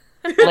hot.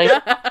 Like,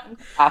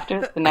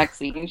 after the next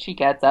scene, she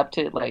gets up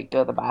to like go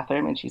to the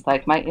bathroom, and she's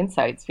like, "My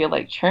insides feel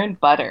like churned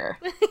butter."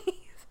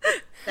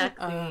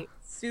 Sexy.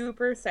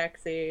 Super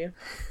sexy.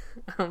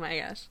 Oh my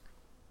gosh.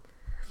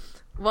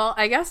 Well,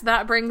 I guess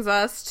that brings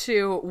us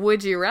to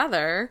would you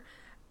rather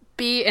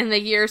be in the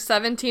year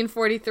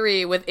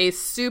 1743 with a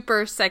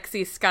super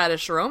sexy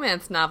Scottish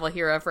romance novel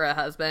hero for a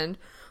husband,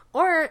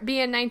 or be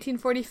in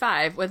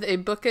 1945 with a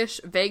bookish,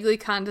 vaguely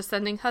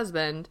condescending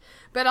husband,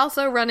 but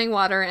also running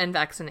water and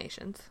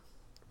vaccinations?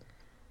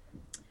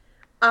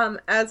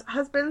 As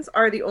husbands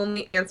are the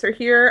only answer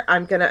here,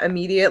 I'm gonna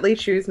immediately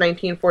choose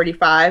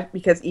 1945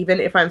 because even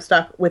if I'm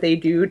stuck with a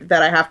dude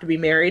that I have to be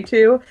married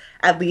to,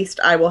 at least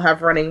I will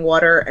have running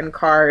water and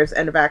cars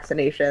and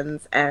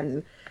vaccinations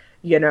and,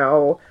 you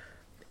know,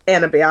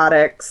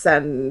 antibiotics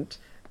and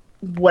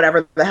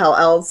whatever the hell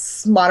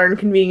else modern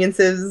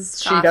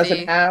conveniences she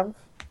doesn't Coffee. have.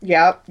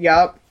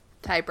 Yep.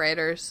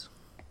 Typewriters.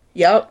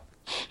 Yep.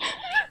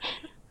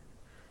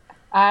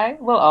 I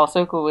will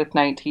also go with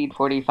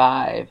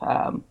 1945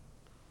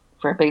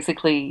 for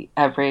basically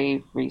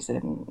every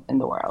reason in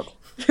the world.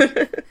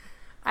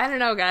 I don't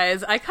know,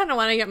 guys. I kind of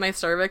want to get my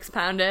cervix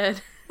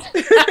pounded.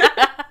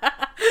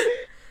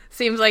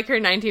 Seems like her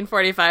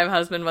 1945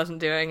 husband wasn't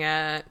doing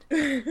it.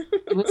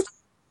 It was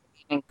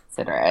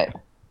inconsiderate.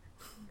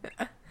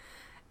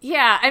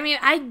 Yeah, I mean,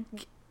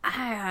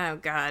 oh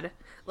god.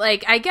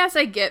 Like, I guess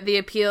I get the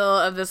appeal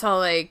of this whole,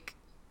 like,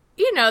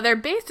 you know,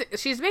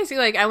 she's basically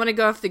like, I want to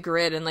go off the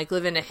grid and, like,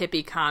 live in a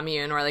hippie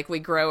commune where, like, we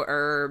grow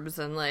herbs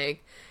and,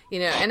 like, you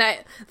know, and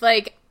I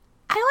like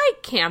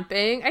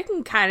camping. I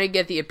can kind of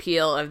get the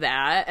appeal of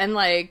that. And,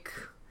 like,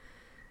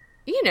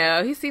 you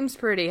know, he seems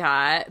pretty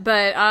hot.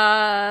 But,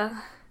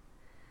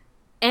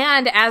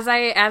 and as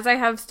I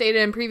have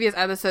stated in previous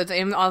episodes, I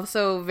am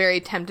also very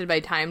tempted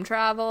by time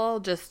travel,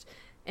 just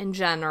in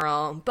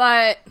general.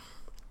 But,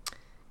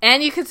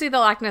 and you could see the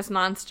Loch Ness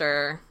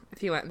Monster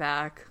if you went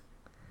back.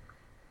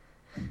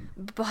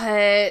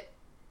 But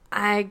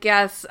I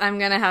guess I'm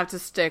gonna have to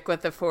stick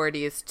with the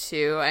 40s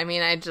too. I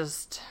mean,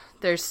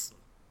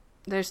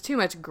 there's too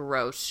much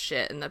gross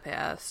shit in the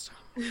past.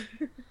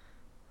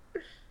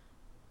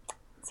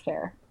 It's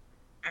fair.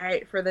 All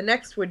right, for the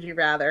next would you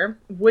rather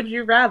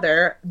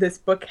this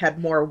book had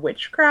more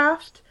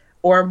witchcraft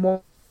or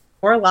more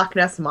Loch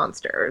Ness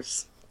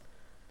monsters?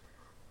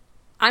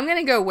 I'm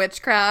gonna go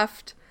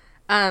witchcraft.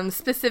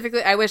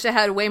 Specifically, I wish it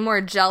had way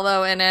more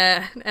Jello in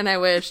it, and I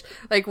wish,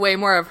 like, way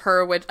more of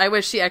her witch. I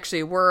wish she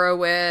actually were a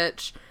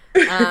witch,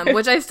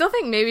 which I still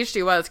think maybe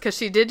she was, because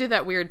she did do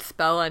that weird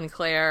spell on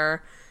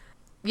Claire.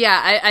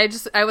 Yeah,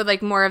 I would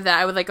like more of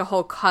that. I would like a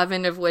whole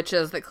coven of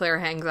witches that Claire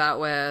hangs out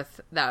with.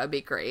 That would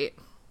be great.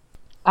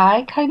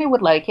 I kind of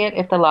would like it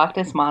if the Loch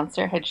Ness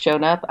Monster had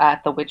shown up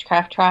at the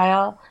witchcraft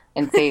trial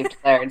and saved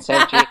Claire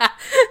instead of Jane.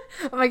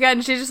 Oh my god,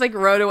 and she just, like,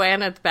 rode away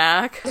on its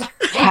back.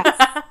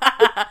 Yes.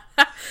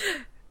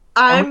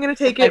 I'm going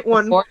to take it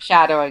one...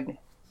 Foreshadowing.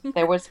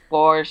 There was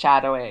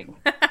foreshadowing.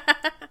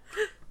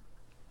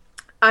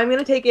 I'm going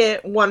to take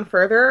it one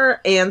further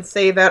and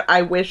say that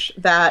I wish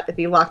that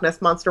the Loch Ness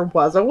Monster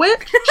was a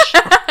witch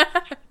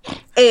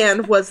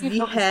and was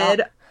the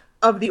head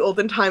of the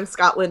olden time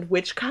Scotland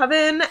witch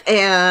coven,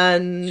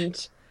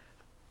 and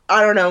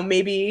I don't know,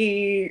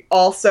 maybe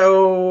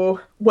also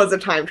was a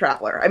time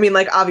traveler. I mean,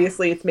 like,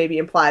 obviously it's maybe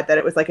implied that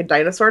it was like a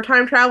dinosaur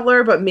time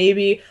traveler, but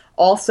maybe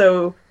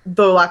also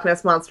the Loch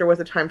Ness Monster was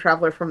a time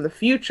traveler from the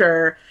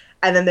future,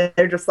 and then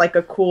they're just like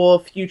a cool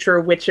future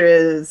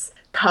witches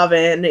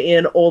coven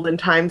in olden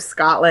time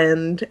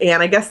Scotland,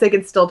 and I guess they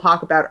could still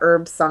talk about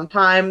herbs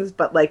sometimes,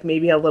 but like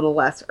maybe a little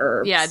less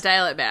herbs. Yeah,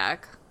 dial it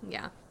back.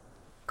 Yeah.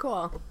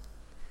 Cool.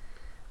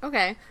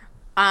 Okay.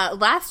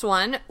 Last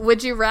one.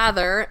 Would you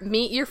rather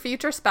meet your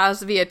future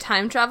spouse via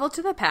time travel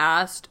to the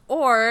past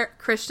or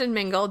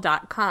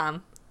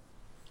ChristianMingle.com?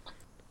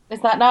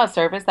 Is that not a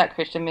service that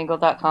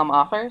ChristianMingle.com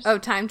offers? Oh,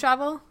 time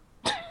travel?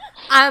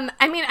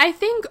 I mean, I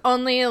think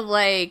only,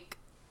 like,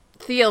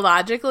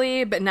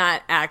 theologically, but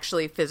not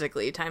actually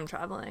physically time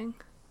traveling.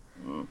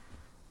 Mm.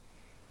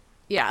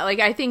 Yeah,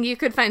 like, I think you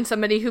could find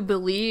somebody who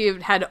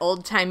had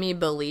old-timey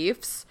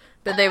beliefs,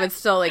 but they would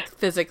still, like,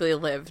 physically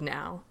live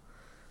now.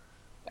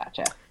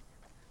 Gotcha.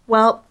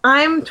 Well,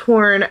 I'm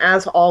torn,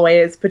 as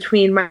always,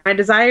 between my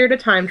desire to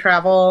time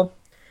travel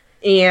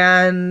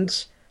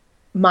and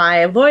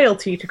my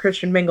loyalty to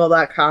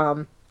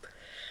ChristianMingle.com.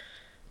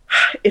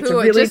 It's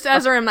who, really just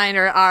as a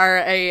reminder, are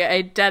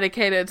a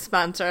dedicated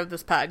sponsor of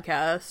this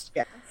podcast.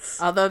 Yes.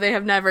 Although they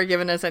have never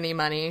given us any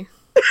money.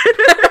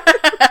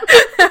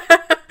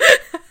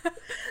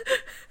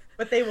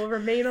 But they will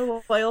remain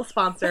a loyal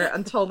sponsor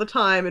until the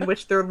time in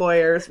which their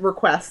lawyers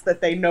request that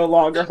they no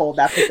longer hold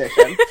that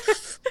position.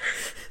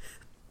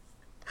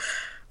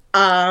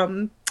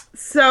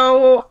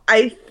 So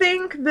I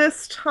think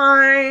this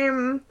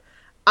time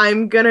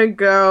I'm gonna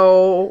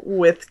go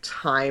with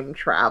time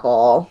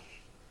travel.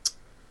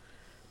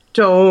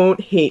 Don't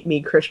hate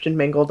me,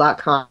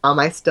 ChristianMingle.com.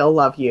 I still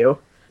love you.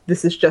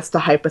 This is just a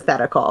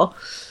hypothetical.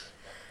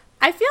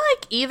 I feel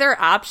like either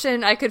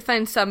option, I could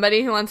find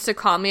somebody who wants to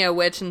call me a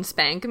witch and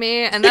spank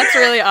me, and that's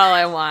really all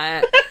I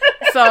want.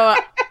 So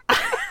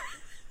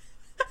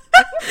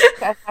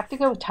I have to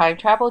go with time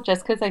travel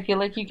just because I feel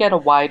like you get a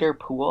wider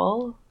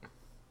pool.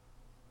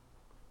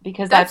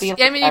 Because I feel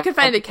like I mean, you could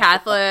find a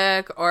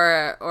Catholic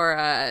or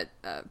a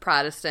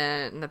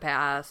Protestant in the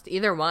past.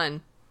 Either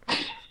one.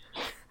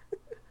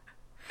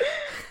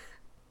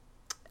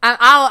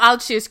 I'll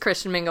choose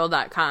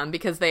ChristianMingle.com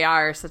because they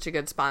are such a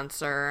good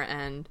sponsor,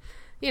 and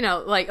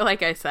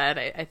like I said,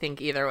 I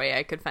think either way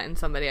I could find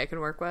somebody I could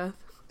work with.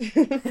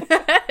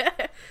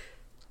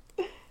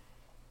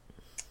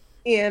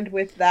 And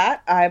with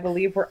that, I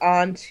believe we're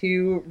on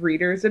to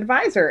Reader's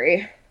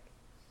Advisory.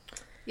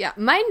 Yeah,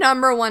 my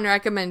number one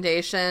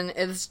recommendation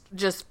is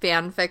just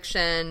fan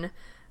fiction.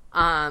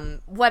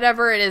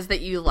 Whatever it is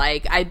that you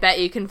like, I bet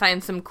you can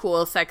find some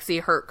cool, sexy,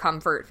 hurt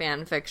comfort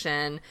fan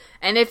fiction.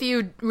 And if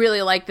you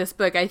really like this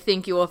book, I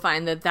think you will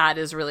find that that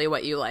is really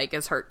what you like,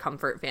 is hurt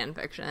comfort fan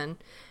fiction.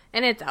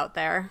 And it's out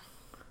there.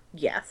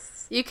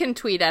 Yes. You can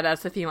tweet at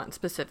us if you want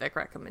specific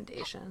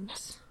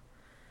recommendations.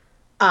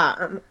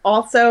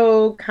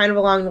 Also, kind of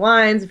along the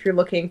lines, if you're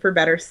looking for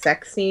better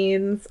sex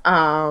scenes,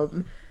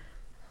 I've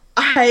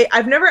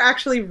never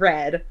actually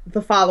read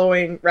the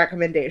following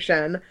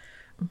recommendation,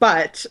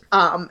 but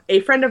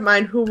a friend of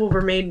mine who will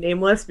remain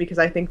nameless because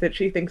I think that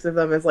she thinks of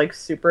them as like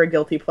super a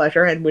guilty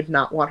pleasure and would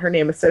not want her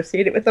name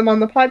associated with them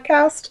on the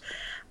podcast,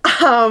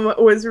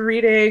 was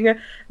reading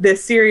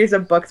this series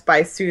of books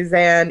by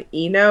Suzanne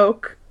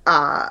Enoch.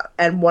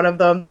 And one of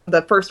them,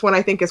 the first one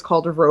I think is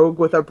called Rogue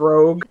with a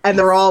Brogue. And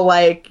they're all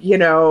like,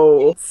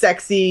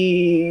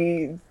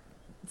 sexy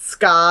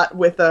Scot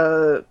with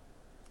a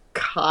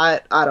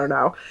cot. I don't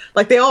know.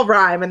 Like they all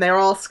rhyme and they're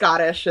all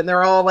Scottish and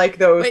they're all like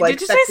those. Wait, like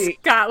did you sexy... say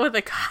Scot with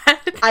a cot?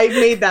 I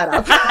made that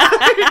up.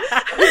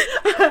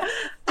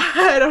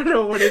 I don't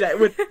know what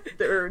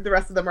the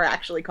rest of them are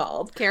actually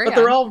called. Carry but on.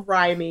 They're all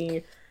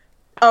rhymey.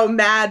 Oh,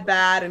 Mad,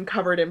 Bad, and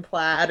Covered in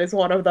Plaid is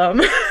one of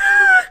them.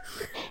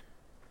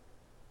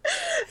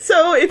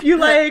 So if you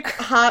like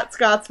hot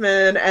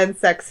Scotsmen and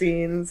sex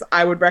scenes,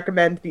 I would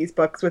recommend these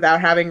books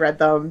without having read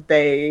them.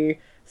 They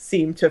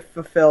seem to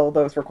fulfill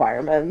those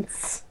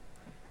requirements.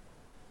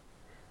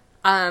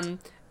 I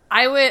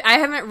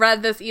haven't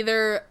read this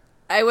either.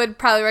 I would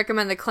probably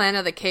recommend the Clan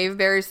of the Cave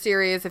Bears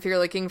series if you're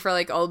looking for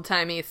like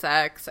old-timey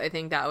sex. I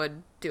think that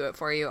would do it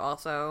for you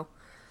also.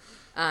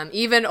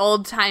 Even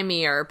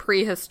old-timey or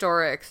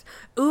prehistorics.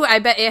 Ooh, I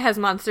bet it has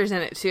monsters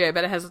in it too. I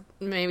bet it has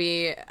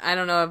maybe, I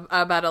don't know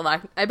about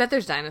I bet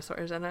there's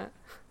dinosaurs in it.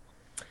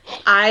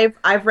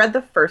 I've read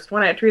the first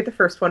one. I had to read the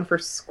first one for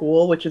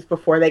school, which is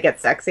before they get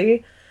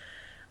sexy.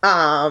 They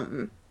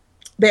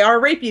are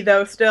rapey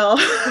though still.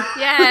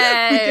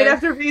 Yay! We did have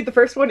to read, the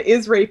first one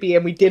is rapey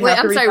and we did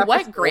have to read. I'm sorry,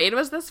 what grade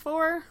was this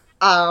for?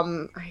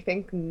 I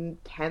think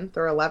 10th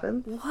or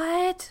 11th.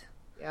 What?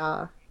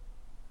 Yeah.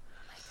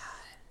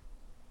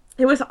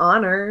 It was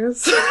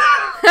honors.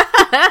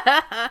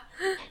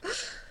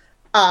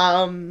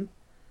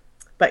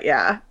 But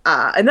yeah,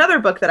 another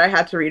book that I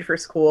had to read for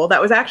school that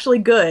was actually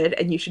good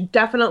and you should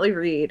definitely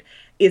read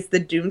is The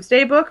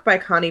Doomsday Book by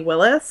Connie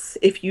Willis.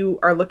 If you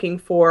are looking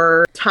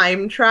for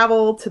time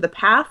travel to the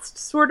past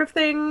sort of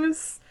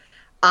things,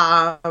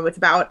 it's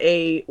about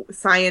a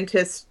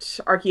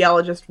scientist,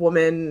 archaeologist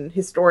woman,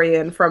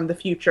 historian from the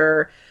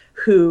future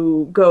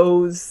who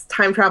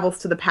time travels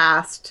to the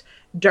past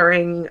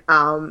during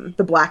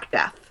the Black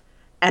Death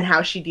and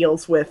how she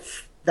deals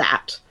with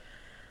that.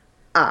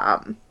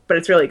 But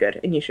it's really good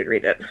and you should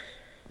read it.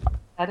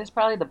 That is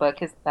probably the book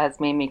that's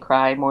made me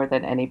cry more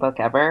than any book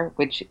ever,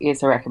 which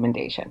is a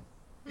recommendation.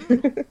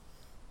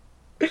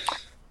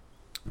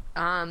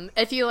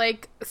 If you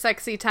like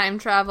sexy time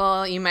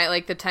travel, you might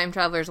like The Time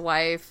Traveler's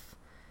Wife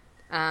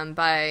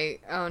by,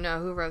 oh no,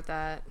 who wrote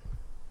that?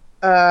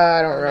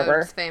 I don't remember.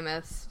 It's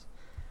famous.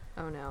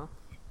 Oh no.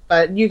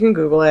 But you can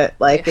Google it.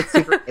 Like, it's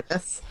super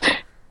famous.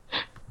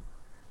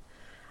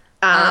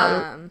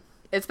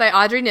 It's by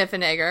Audrey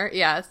Niffenegger.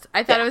 Yes,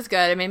 I thought it was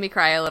good. It made me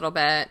cry a little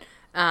bit.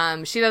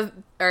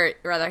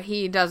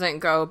 He doesn't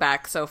go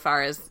back so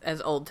far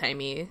as old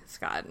timey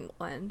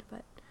Scotland,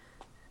 but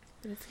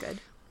it's good.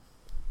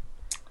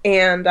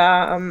 And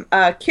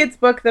a kid's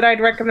book that I'd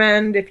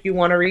recommend if you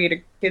want to read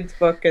a kid's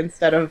book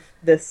instead of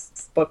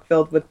this book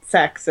filled with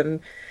sex and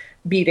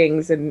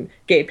beatings and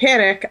gay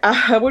panic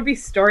would be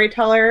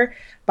Storyteller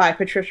by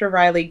Patricia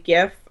Riley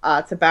Giff.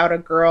 It's about a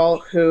girl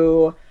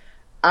who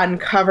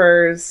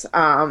uncovers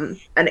an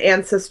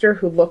ancestor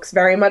who looks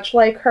very much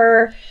like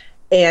her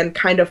and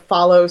kind of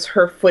follows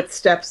her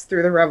footsteps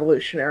through the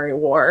Revolutionary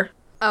War.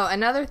 Oh,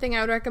 another thing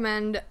I would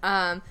recommend,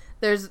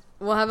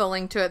 we'll have a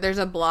link to it. There's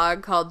a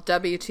blog called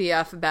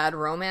WTF Bad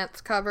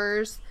Romance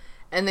Covers,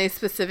 and they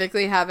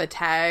specifically have a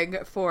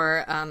tag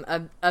for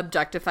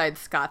objectified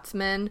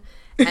Scotsmen,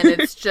 and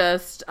it's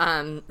just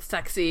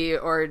sexy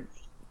or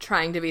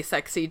trying to be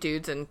sexy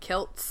dudes in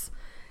kilts.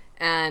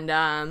 And,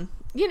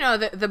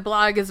 the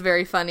blog is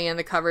very funny and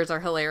the covers are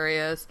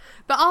hilarious.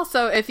 But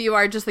also, if you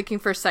are just looking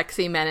for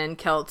sexy men in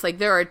kilts, like,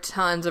 there are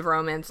tons of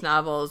romance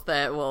novels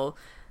that will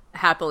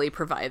happily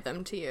provide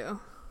them to you.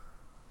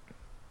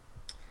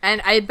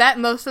 And I bet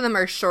most of them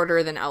are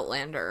shorter than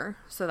Outlander,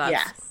 so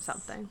that's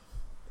something.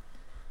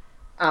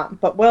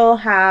 But we'll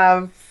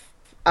have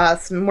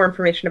some more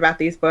information about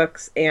these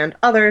books and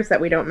others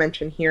that we don't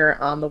mention here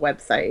on the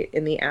website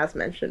in the As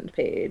Mentioned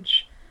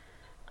page.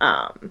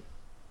 Um,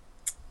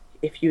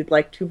 if you'd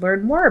like to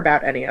learn more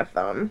about any of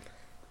them.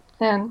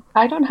 And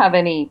I don't have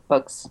any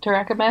books to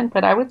recommend,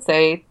 but I would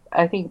say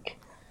I think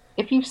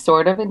if you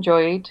sort of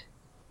enjoyed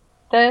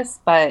this,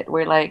 but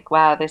we're like,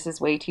 wow, this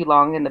is way too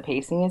long and the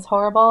pacing is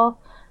horrible,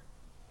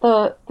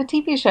 the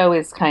TV show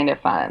is kind of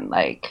fun.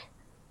 Like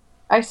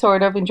I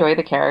sort of enjoy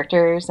the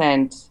characters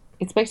and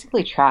it's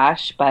basically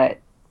trash, but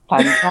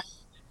fun trash.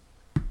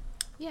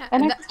 Yeah,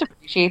 And I just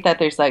appreciate that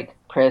there's like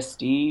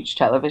prestige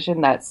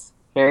television that's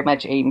very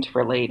much aimed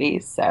for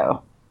ladies,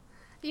 so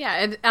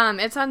yeah,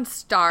 it's on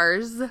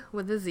Stars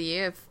with a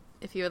Z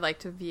if you would like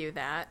to view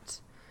that.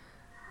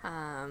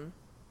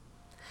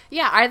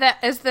 Yeah,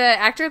 is the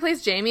actor who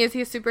plays Jamie, is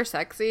he super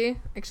sexy?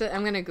 Actually,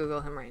 I'm gonna Google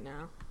him right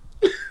now.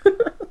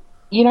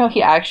 you know,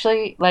 he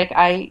actually like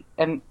I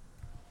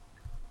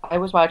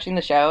was watching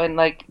the show and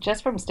like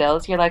just from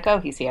stills you're like, oh,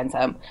 he's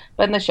handsome.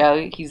 But in the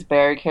show he's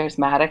very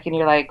charismatic and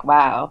you're like,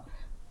 wow.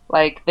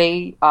 Like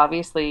they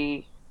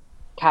obviously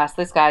cast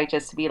this guy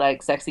just to be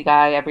like sexy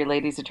guy every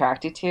lady's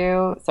attracted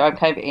to. So I'm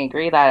kind of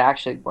angry that it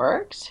actually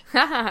worked.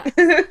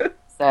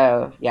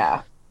 So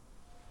yeah.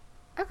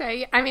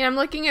 Okay, I mean, I'm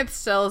looking at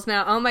stills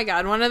now. Oh my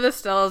god, one of the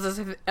stills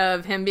is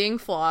of him being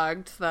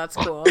flogged. So that's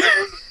cool.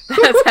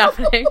 That's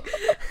happening.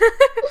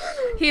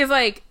 He's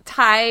like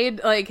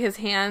tied, like his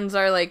hands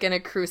are like in a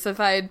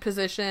crucified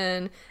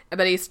position,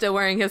 but he's still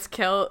wearing his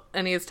kilt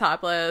and he's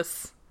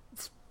topless.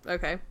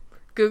 Okay.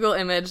 Google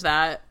image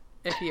that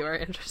if you are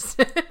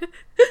interested.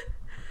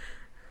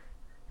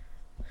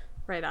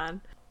 Right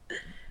on.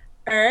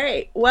 All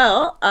right.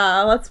 Well,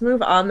 let's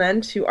move on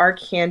then to our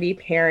candy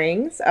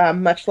pairings.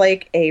 Much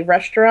like a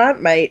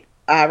restaurant might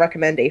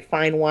recommend a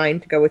fine wine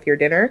to go with your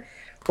dinner,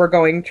 we're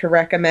going to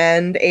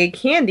recommend a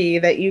candy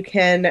that you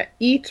can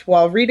eat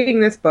while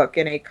reading this book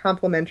in a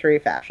complimentary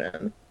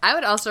fashion. I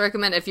would also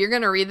recommend if you're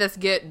going to read this,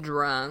 get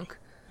drunk.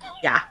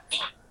 Yeah.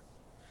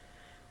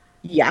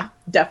 Yeah,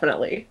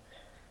 definitely.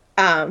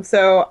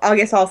 So I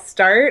guess I'll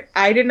start.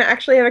 I didn't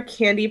actually have a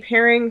candy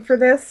pairing for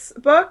this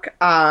book.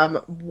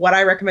 What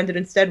I recommended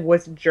instead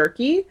was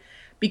jerky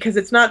because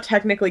it's not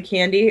technically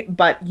candy,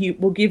 but you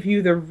will give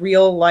you the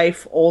real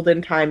life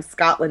olden time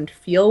Scotland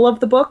feel of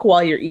the book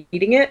while you're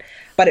eating it,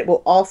 but it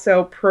will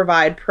also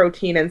provide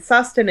protein and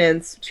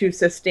sustenance to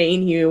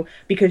sustain you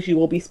because you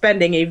will be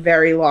spending a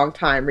very long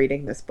time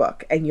reading this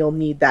book and you'll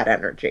need that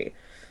energy.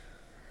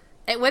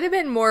 It would have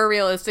been more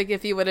realistic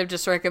if you would have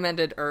just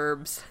recommended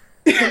herbs.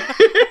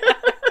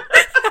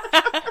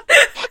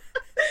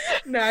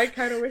 No, I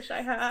kind of wish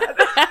I had.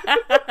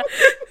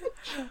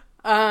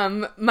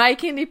 My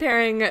candy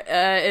pairing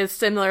is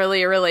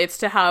similarly relates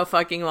to how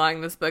fucking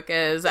long this book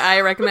is. I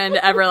recommend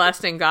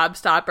Everlasting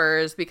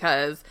Gobstoppers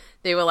because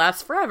they will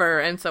last forever,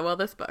 and so will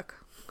this book.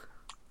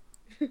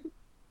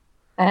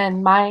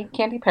 And my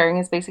candy pairing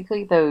is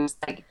basically those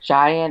like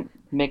giant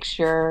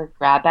mixture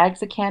grab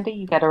bags of candy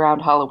you get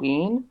around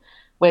Halloween,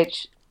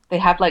 which they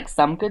have like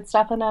some good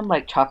stuff in them,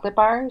 like chocolate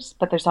bars,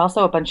 but there's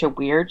also a bunch of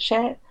weird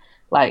shit,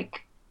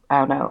 like, I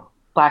don't know,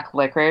 black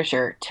licorice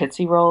or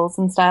Tootsie Rolls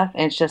and stuff.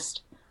 And it's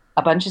just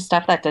a bunch of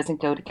stuff that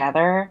doesn't go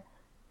together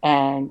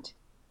and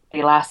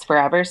they last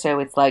forever. So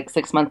it's like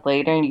 6 months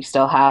later and you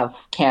still have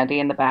candy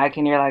in the bag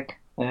and you're like,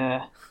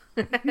 ugh.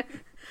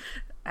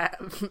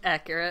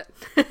 Accurate.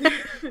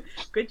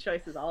 Good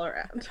choices all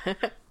around.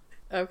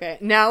 Okay,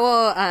 now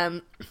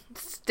we'll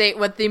state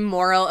what the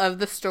moral of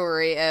the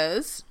story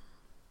is.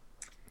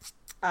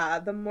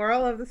 The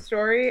moral of the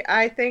story,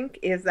 I think,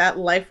 is that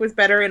life was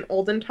better in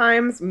olden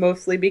times,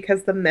 mostly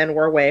because the men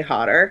were way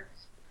hotter.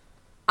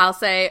 I'll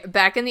say,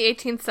 back in the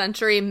 18th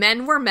century,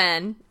 men were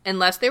men,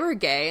 unless they were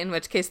gay, in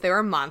which case they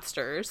were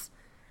monsters.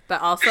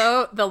 But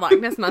also, the Loch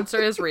Ness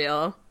Monster is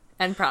real,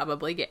 and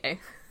probably gay.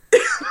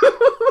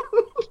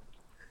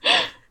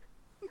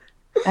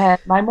 And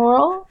my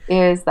moral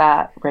is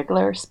that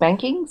regular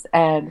spankings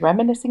and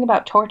reminiscing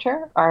about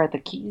torture are the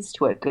keys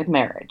to a good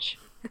marriage.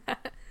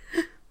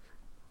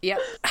 Yep.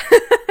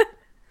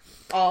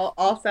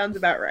 All sounds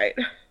about right.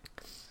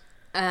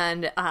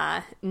 And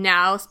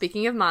now,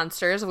 speaking of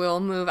monsters, we'll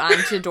move on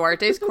to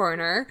Duarte's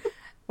Corner,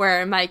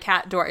 where my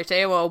cat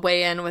Duarte will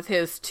weigh in with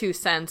his 2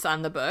 cents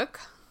on the book.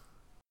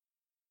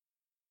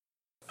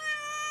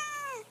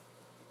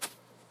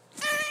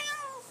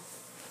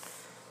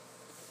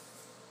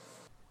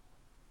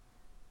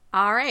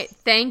 All right.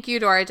 Thank you,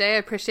 Duarte. I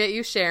appreciate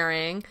you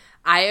sharing.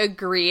 I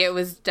agree. It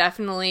was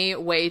definitely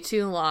way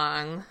too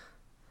long.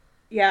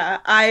 Yeah,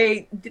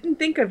 I didn't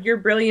think of your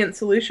brilliant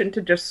solution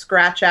to just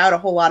scratch out a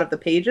whole lot of the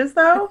pages,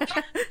 though.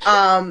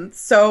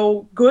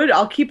 So good.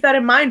 I'll keep that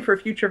in mind for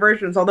future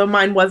versions, although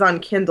mine was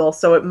on Kindle,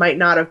 so it might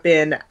not have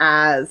been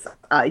as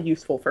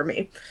useful for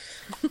me.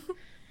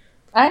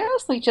 I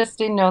honestly just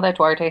didn't know that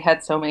Duarte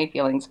had so many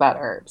feelings about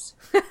herbs.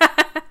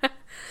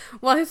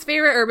 Well, his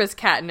favorite herb is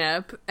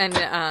catnip, and,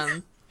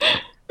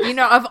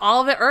 of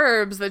all the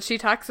herbs that she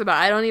talks about,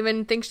 I don't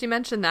even think she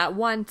mentioned that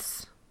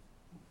once.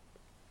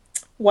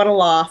 What a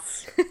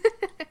loss.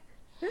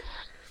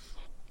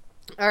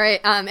 All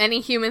right.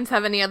 Any humans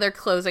have any other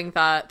closing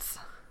thoughts?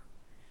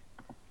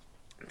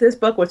 This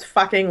book was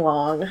fucking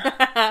long.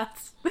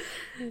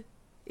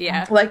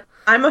 Yeah. Like,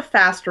 I'm a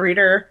fast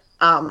reader.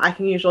 I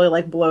can usually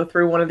like blow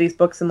through one of these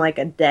books in like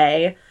a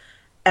day.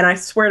 And I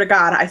swear to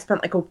God, I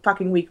spent like a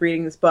fucking week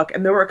reading this book,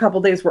 and there were a couple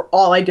days where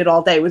all I did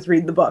all day was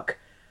read the book.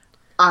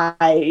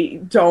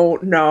 I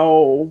don't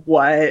know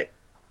what.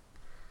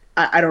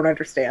 I don't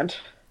understand.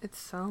 It's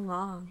so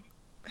long.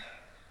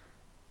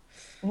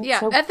 It's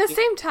Yeah, so at the cute.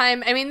 same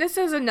time, I mean, this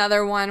is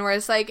another one where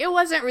it's like, it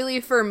wasn't really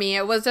for me.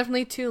 It was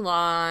definitely too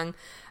long.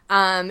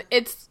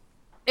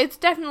 It's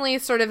definitely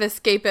sort of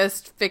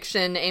escapist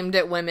fiction aimed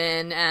at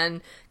women,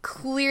 and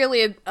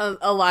clearly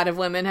a lot of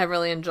women have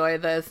really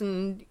enjoyed this,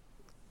 and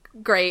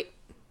great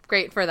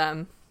for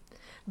them.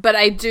 But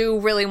I do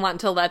really want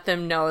to let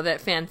them know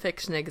that fan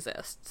fiction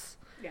exists.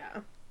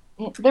 Yeah.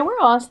 There were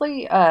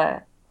honestly,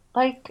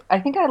 like, I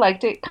think I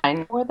liked it kind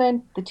of more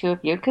than the two of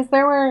you because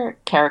there were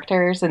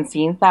characters and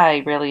scenes that I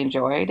really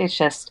enjoyed. It's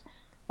just,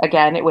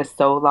 again, it was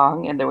so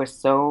long and there was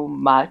so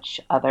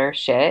much other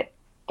shit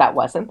that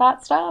wasn't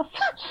that stuff.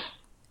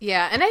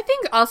 Yeah, and I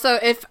think also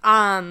if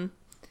I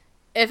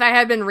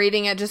had been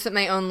reading it just at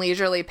my own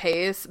leisurely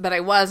pace, but I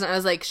wasn't, I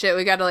was like, shit,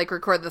 we got to like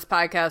record this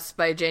podcast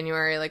by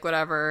January, like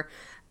whatever.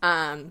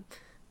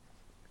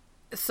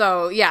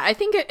 So yeah, I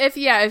think if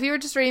you were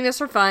just reading this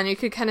for fun, you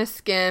could kind of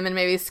skim and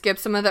maybe skip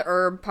some of the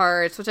herb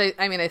parts, which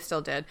I mean I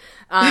still did.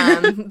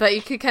 But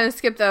you could kind of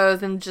skip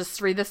those and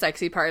just read the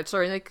sexy parts,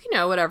 or like, you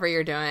know, whatever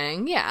you're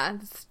doing. Yeah.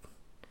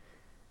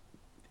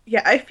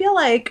 Yeah, I feel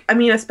like, I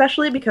mean,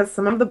 especially because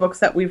some of the books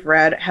that we've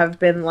read have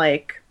been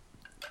like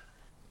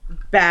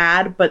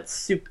bad but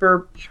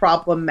super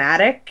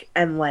problematic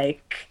and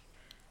like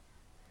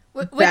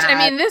Which bad.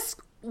 I mean, this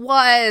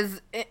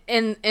was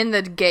in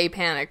the gay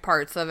panic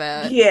parts of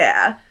it.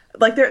 Yeah.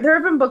 Like there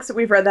have been books that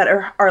we've read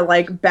that are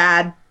like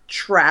bad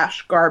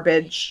trash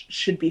garbage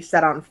should be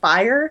set on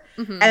fire.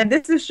 Mm-hmm. And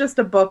this is just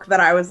a book that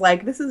I was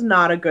like, this is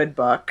not a good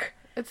book.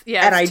 It's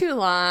too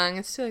long.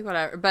 It's too like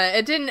whatever. But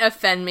it didn't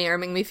offend me or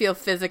make me feel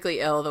physically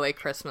ill the way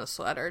Christmas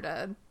Sweater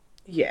did.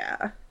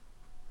 Yeah.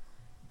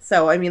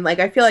 So I mean, like,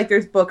 I feel like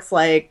there's books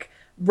like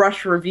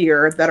Rush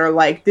Revere that are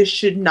like, this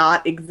should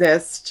not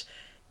exist.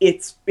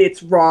 It's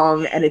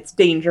wrong and it's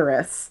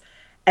dangerous.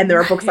 And there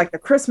are books like The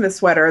Christmas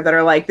Sweater that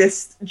are like,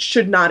 this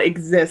should not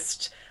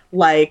exist.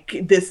 Like,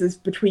 this is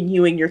between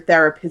you and your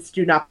therapist.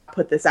 Do not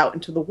put this out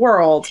into the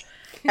world.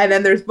 And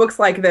then there's books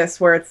like this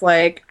where it's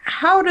like,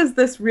 how does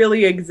this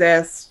really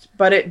exist?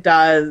 But it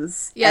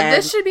does. Yeah, and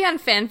this should be on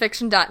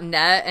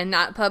fanfiction.net and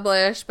not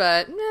published,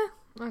 but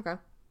okay.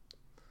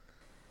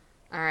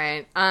 All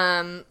right.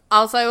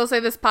 Also, I will say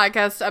this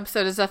podcast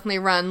episode has definitely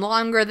run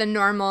longer than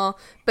normal.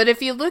 But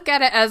if you look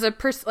at it as a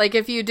like,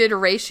 if you did a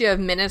ratio of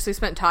minutes we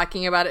spent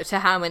talking about it to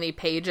how many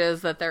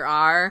pages that there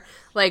are,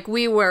 like,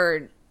 we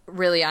were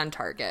really on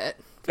target.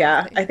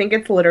 Yeah, I think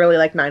it's literally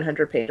like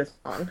 900 pages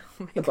long,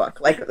 the book.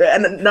 Like,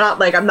 and not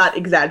like, I'm not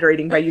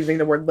exaggerating by using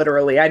the word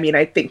literally. I mean,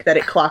 I think that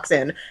it clocks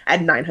in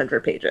at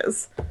 900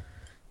 pages.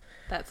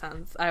 That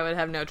sounds, I would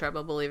have no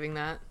trouble believing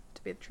that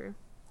to be true.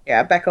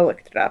 Yeah, Becca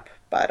looked it up,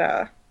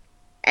 but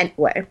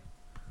anyway.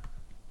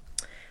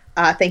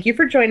 Thank you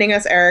for joining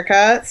us,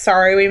 Erica.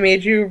 Sorry we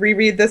made you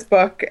reread this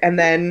book and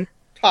then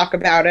talk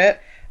about it,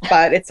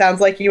 but it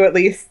sounds like you at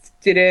least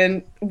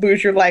didn't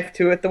lose your life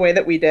to it the way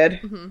that we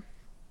did. Mm-hmm.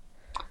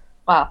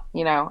 Well,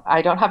 you know,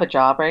 I don't have a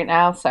job right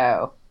now,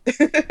 so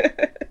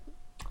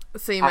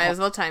So you might as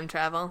well time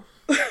travel.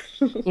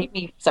 give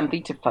me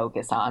something to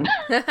focus on.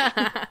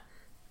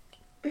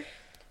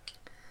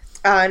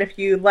 And if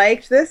you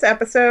liked this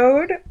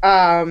episode,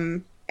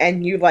 and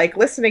you like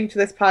listening to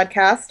this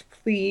podcast,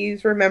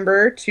 please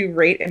remember to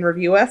rate and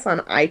review us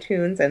on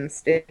iTunes and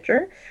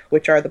Stitcher,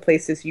 which are the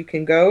places you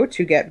can go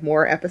to get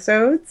more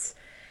episodes.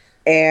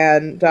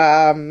 And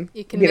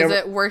you can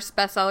visit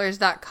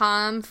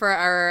worstbestsellers.com for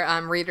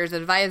our reader's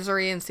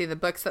advisory and see the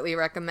books that we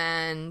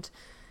recommend.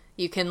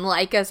 You can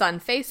like us on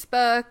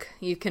Facebook.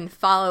 You can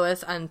follow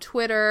us on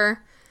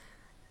Twitter.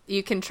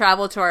 You can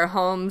travel to our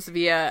homes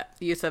via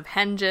the use of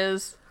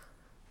henges.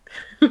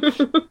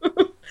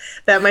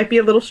 That might be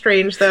a little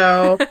strange,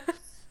 though.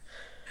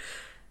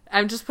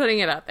 I'm just putting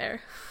it out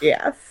there.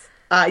 Yes.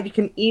 You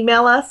can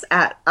email us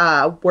at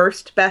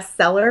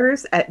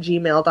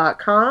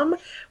worstbestsellers@gmail.com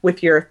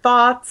with your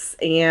thoughts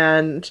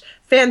and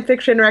fan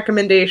fiction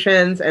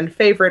recommendations and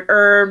favorite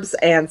herbs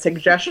and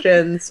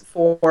suggestions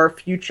for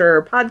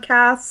future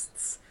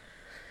podcasts.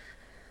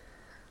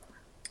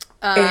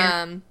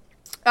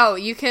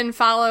 You can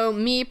follow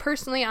me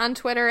personally on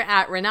Twitter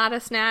at Renata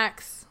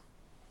Snacks.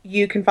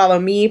 You can follow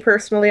me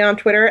personally on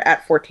Twitter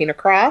at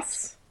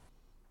 14across.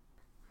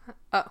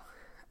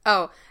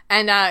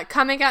 And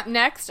coming up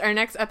next, our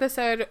next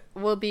episode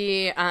will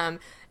be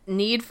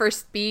Need for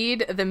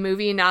Speed, the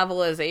movie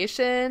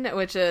novelization,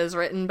 which is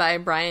written by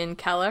Brian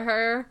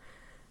Kelleher.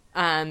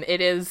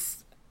 It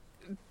is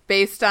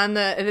based on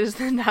the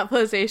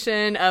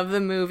novelization of the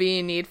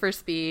movie Need for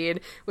Speed,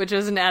 which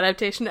is an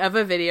adaptation of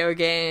a video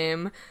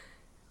game.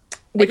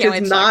 Which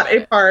is not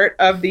a part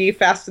of the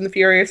Fast and the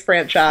Furious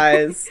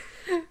franchise.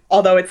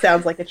 although it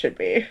sounds like it should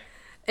be.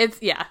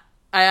 It's, yeah.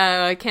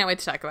 I can't wait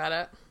to talk about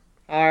it.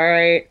 All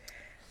right.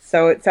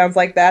 So it sounds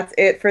like that's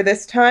it for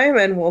this time,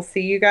 and we'll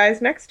see you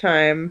guys next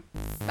time.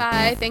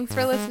 Bye. Thanks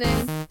for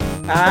listening.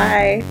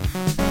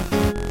 Bye.